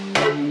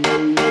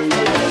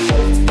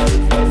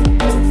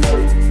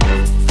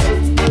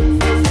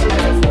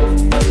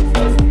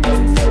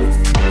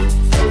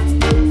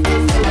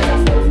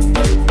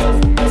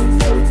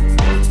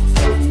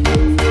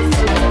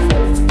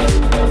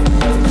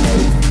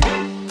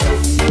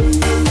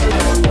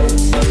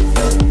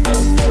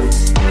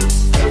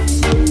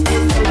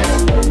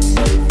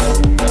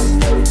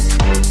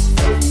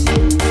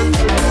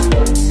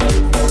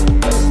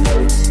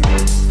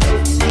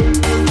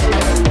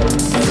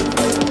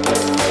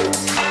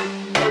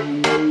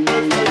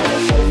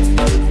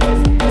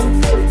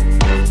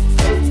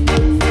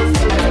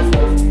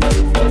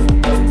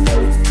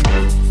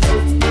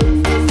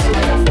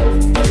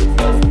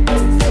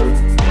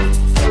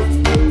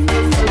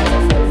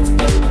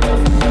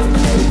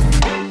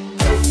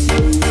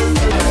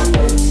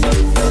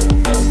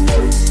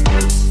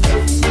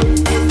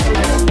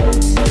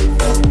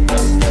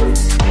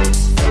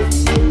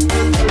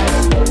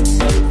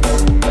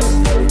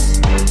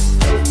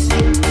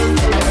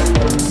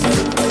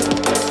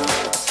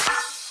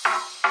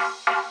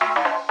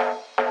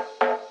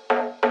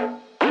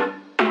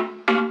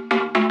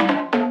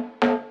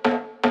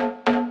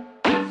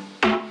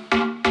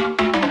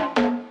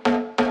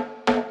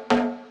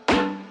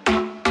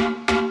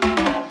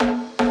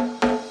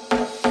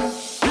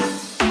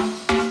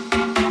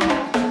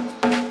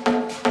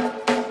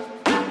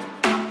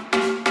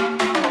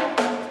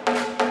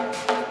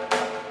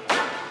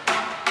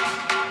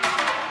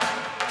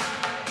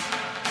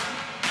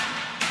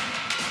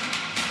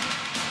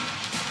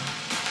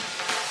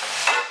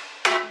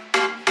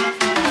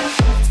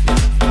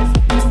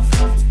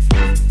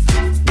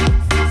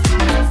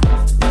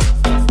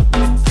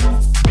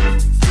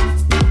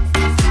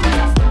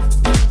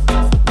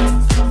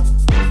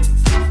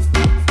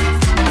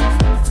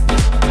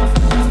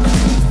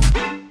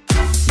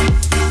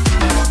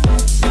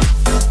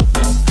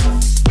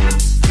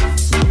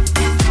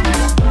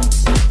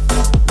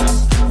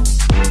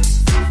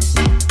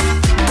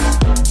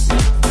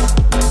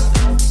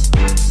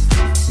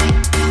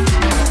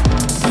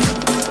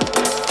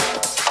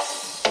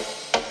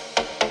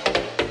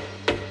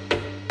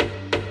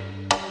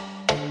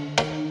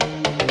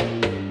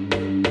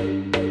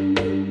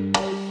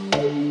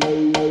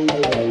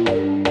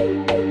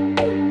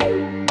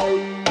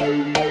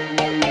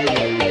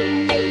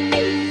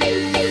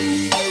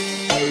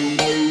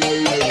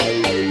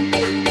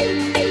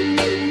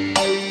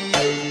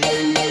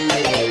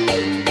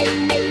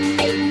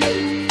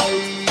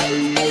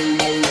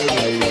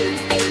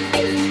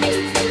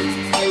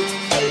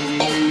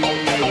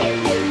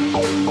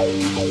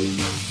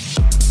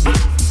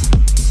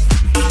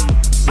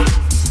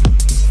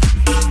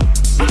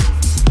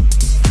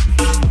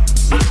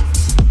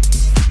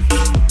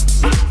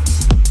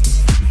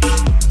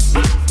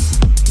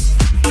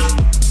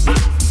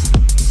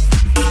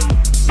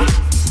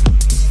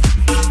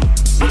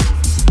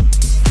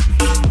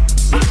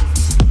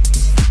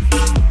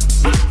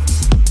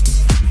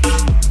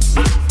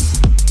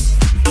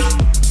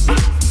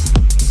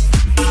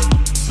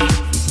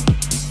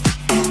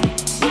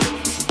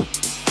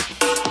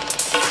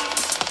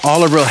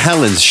 Oliver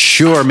Heldens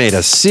sure made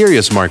a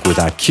serious mark with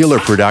that killer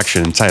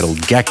production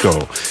entitled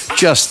Gecko,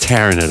 just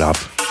tearing it up.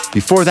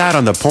 Before that,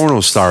 on the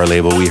Porno Star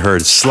label, we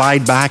heard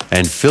Slide Back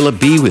and Philip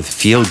B with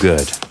Feel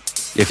Good.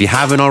 If you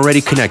haven't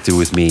already connected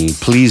with me,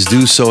 please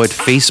do so at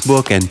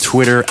Facebook and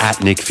Twitter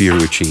at Nick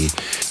Fiorucci.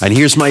 And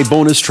here's my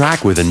bonus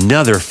track with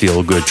another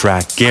feel-good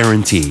track,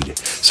 guaranteed.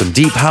 Some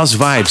deep house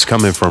vibes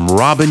coming from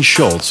Robin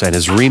Schultz and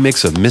his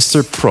remix of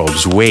Mr.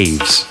 Probe's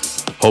Waves.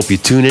 Hope you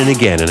tune in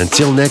again, and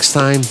until next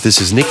time,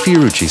 this is Nick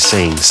Fiorucci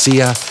saying see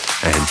ya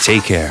and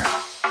take care.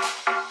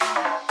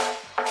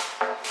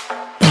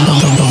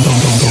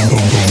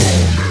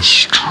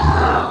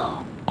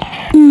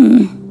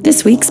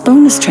 This week's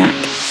bonus track.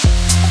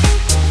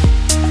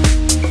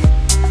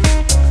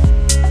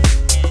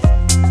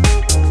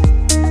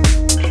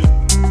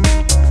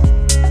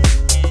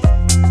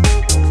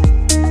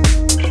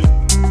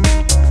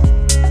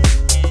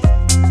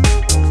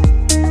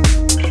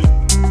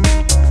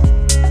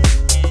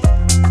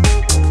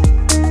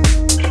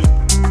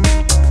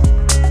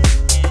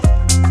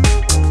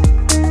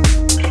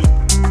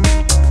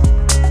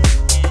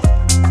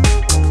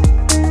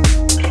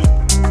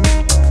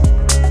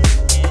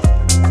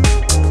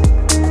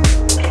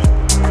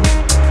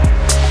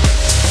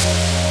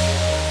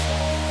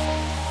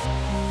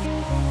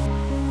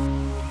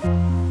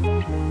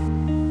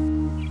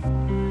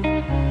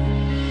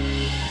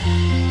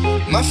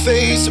 My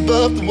face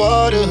above the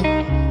water,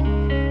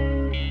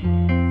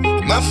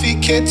 my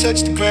feet can't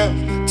touch the ground,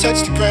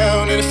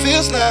 and it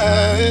feels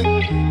like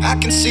I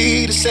can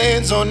see the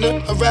sands on the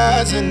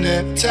horizon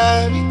every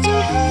time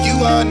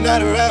you are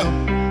not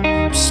around.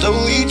 I'm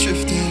slowly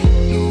drifting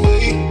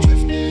away,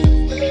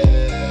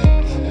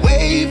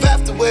 wave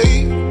after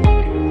wave,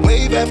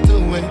 wave after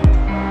wave.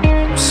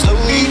 I'm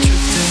slowly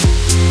drifting,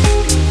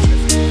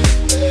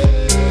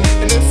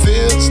 and it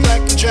feels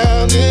like I'm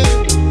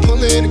drowning,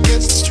 pulling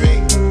against the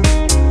stream.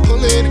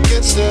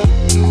 Against the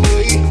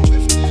wave,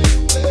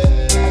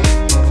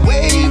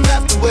 wave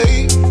after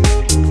wave,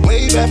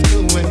 wave after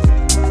wave.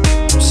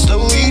 I'm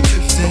slowly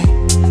drifting,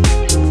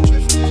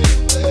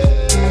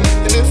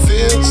 and it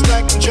feels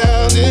like I'm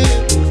drowning,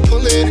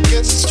 pulling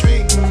against the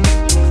stream,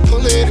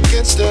 pulling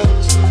against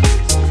us.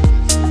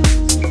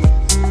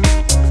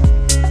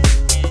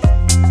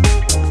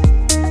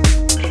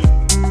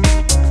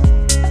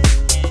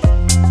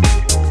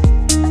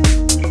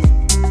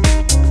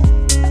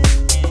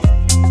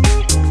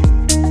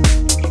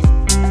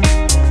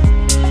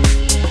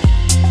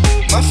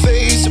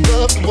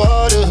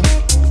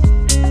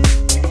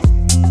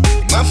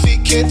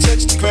 Can't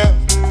touch the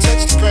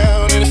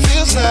ground, and it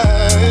feels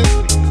like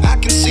I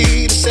can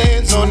see the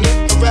sands on the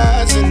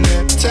horizon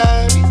every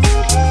time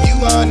you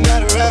are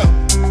not around.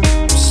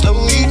 I'm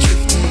slowly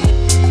drifting,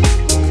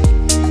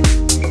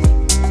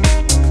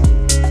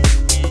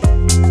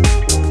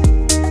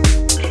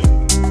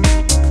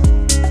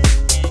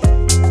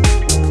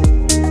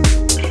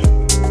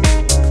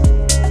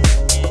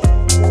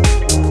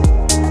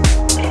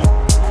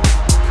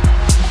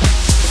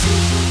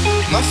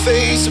 my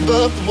face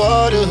above the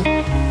water.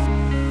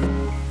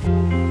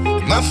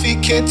 My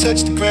feet can't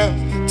touch the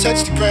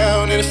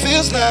ground, and it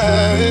feels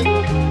like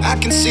I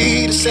can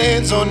see the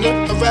sands on the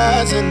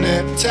horizon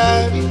every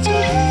time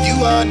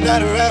you are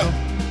not around.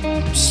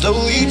 I'm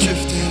slowly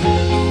drifting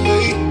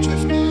away,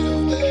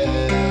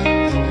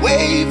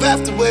 wave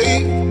after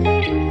wave,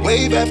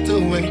 wave after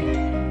wave.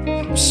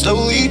 I'm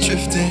slowly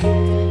drifting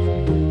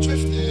away,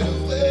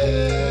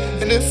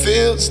 and it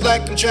feels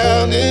like I'm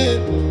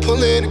drowning,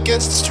 pulling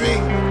against the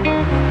stream,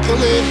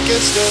 pulling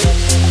against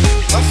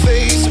my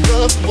face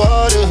above the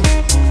water.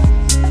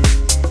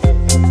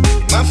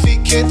 My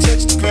feet can't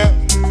touch the ground,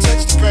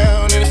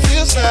 and it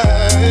feels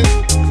like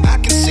I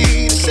can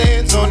see the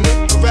sands on the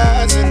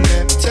horizon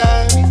every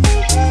time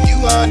you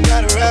are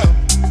not around.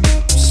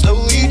 I'm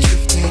slowly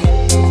drifting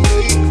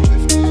away,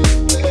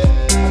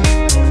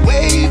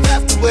 wave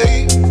after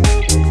wave,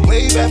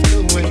 wave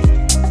after wave.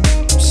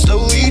 I'm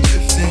slowly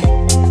drifting,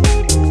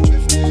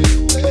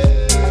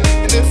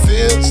 and it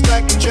feels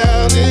like I'm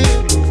drowning,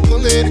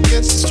 pulling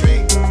against the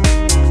stream,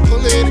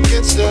 pulling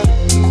against the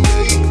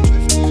wave.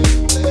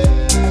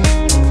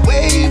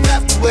 Wave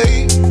after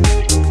wave,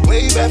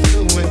 wave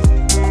after wave.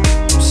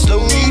 I'm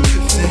slowly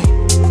drifting,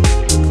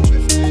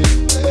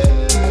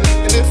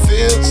 and it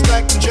feels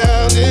like I'm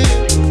drowning,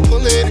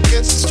 pulling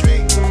against the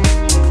stream,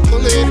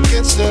 pulling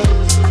against the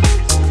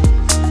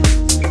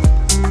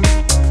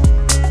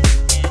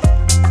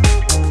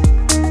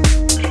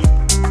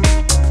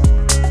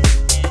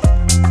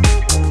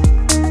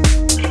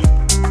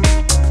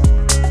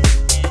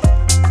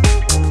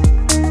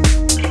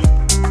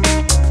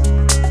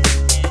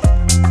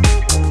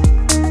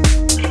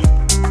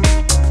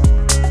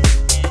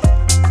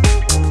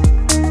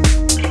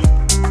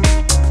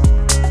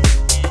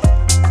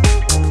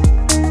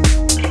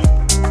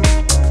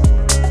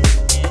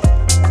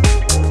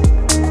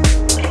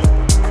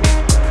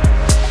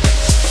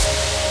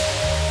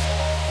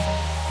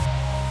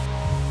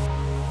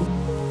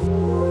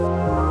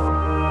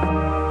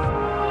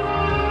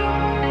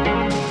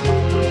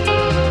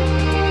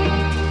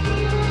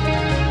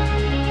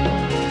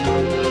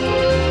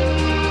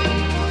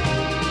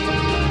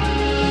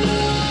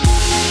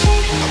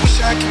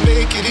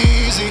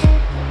easy.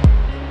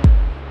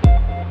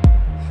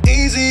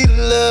 Easy to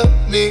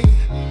love me.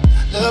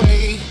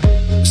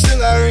 But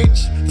still I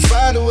reach and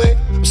find a way.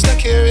 I'm stuck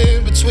here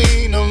in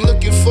between. I'm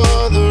looking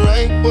for the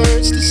right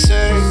words to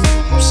say.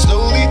 I'm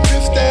slowly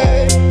drifting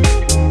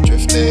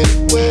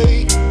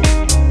away.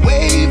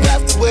 Wave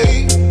after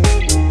wave,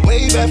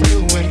 wave after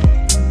wave.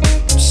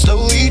 I'm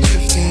slowly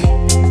drifting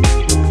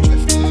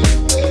away.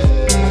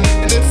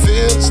 And it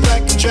feels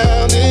like I'm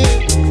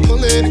drowning,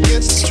 pulling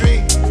against the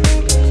stream,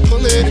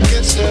 pulling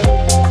against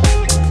the.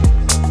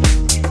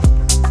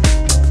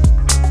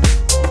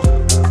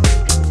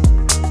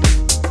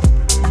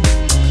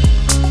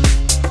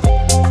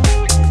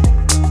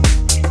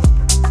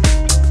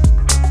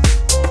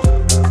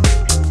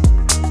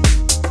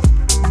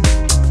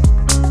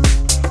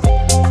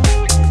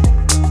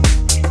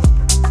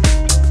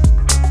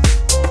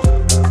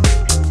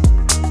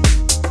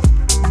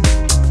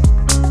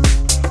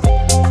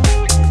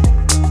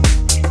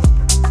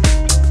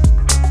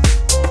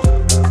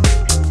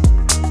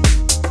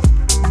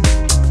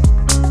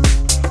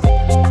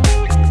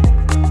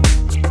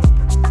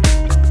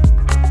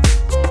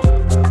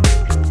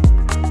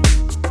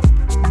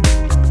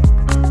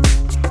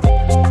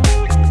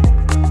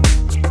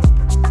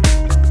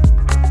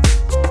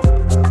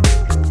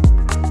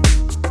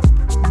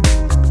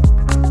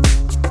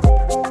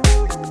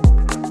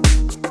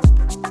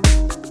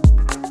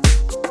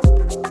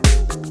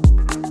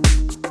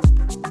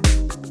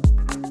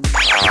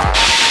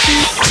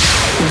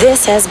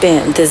 This has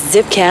been the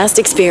Zipcast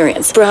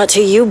Experience, brought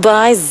to you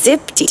by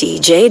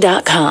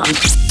ZipDJ.com.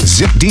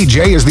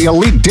 ZipDJ is the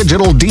elite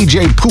digital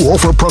DJ pool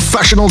for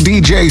professional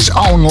DJs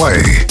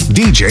only.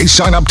 DJs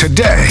sign up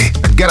today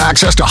and get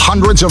access to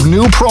hundreds of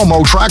new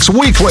promo tracks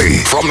weekly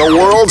from the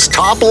world's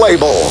top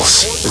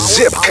labels.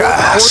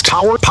 Zipcast,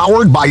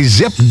 powered by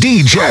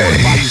ZipDJ.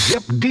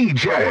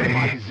 ZipDJ.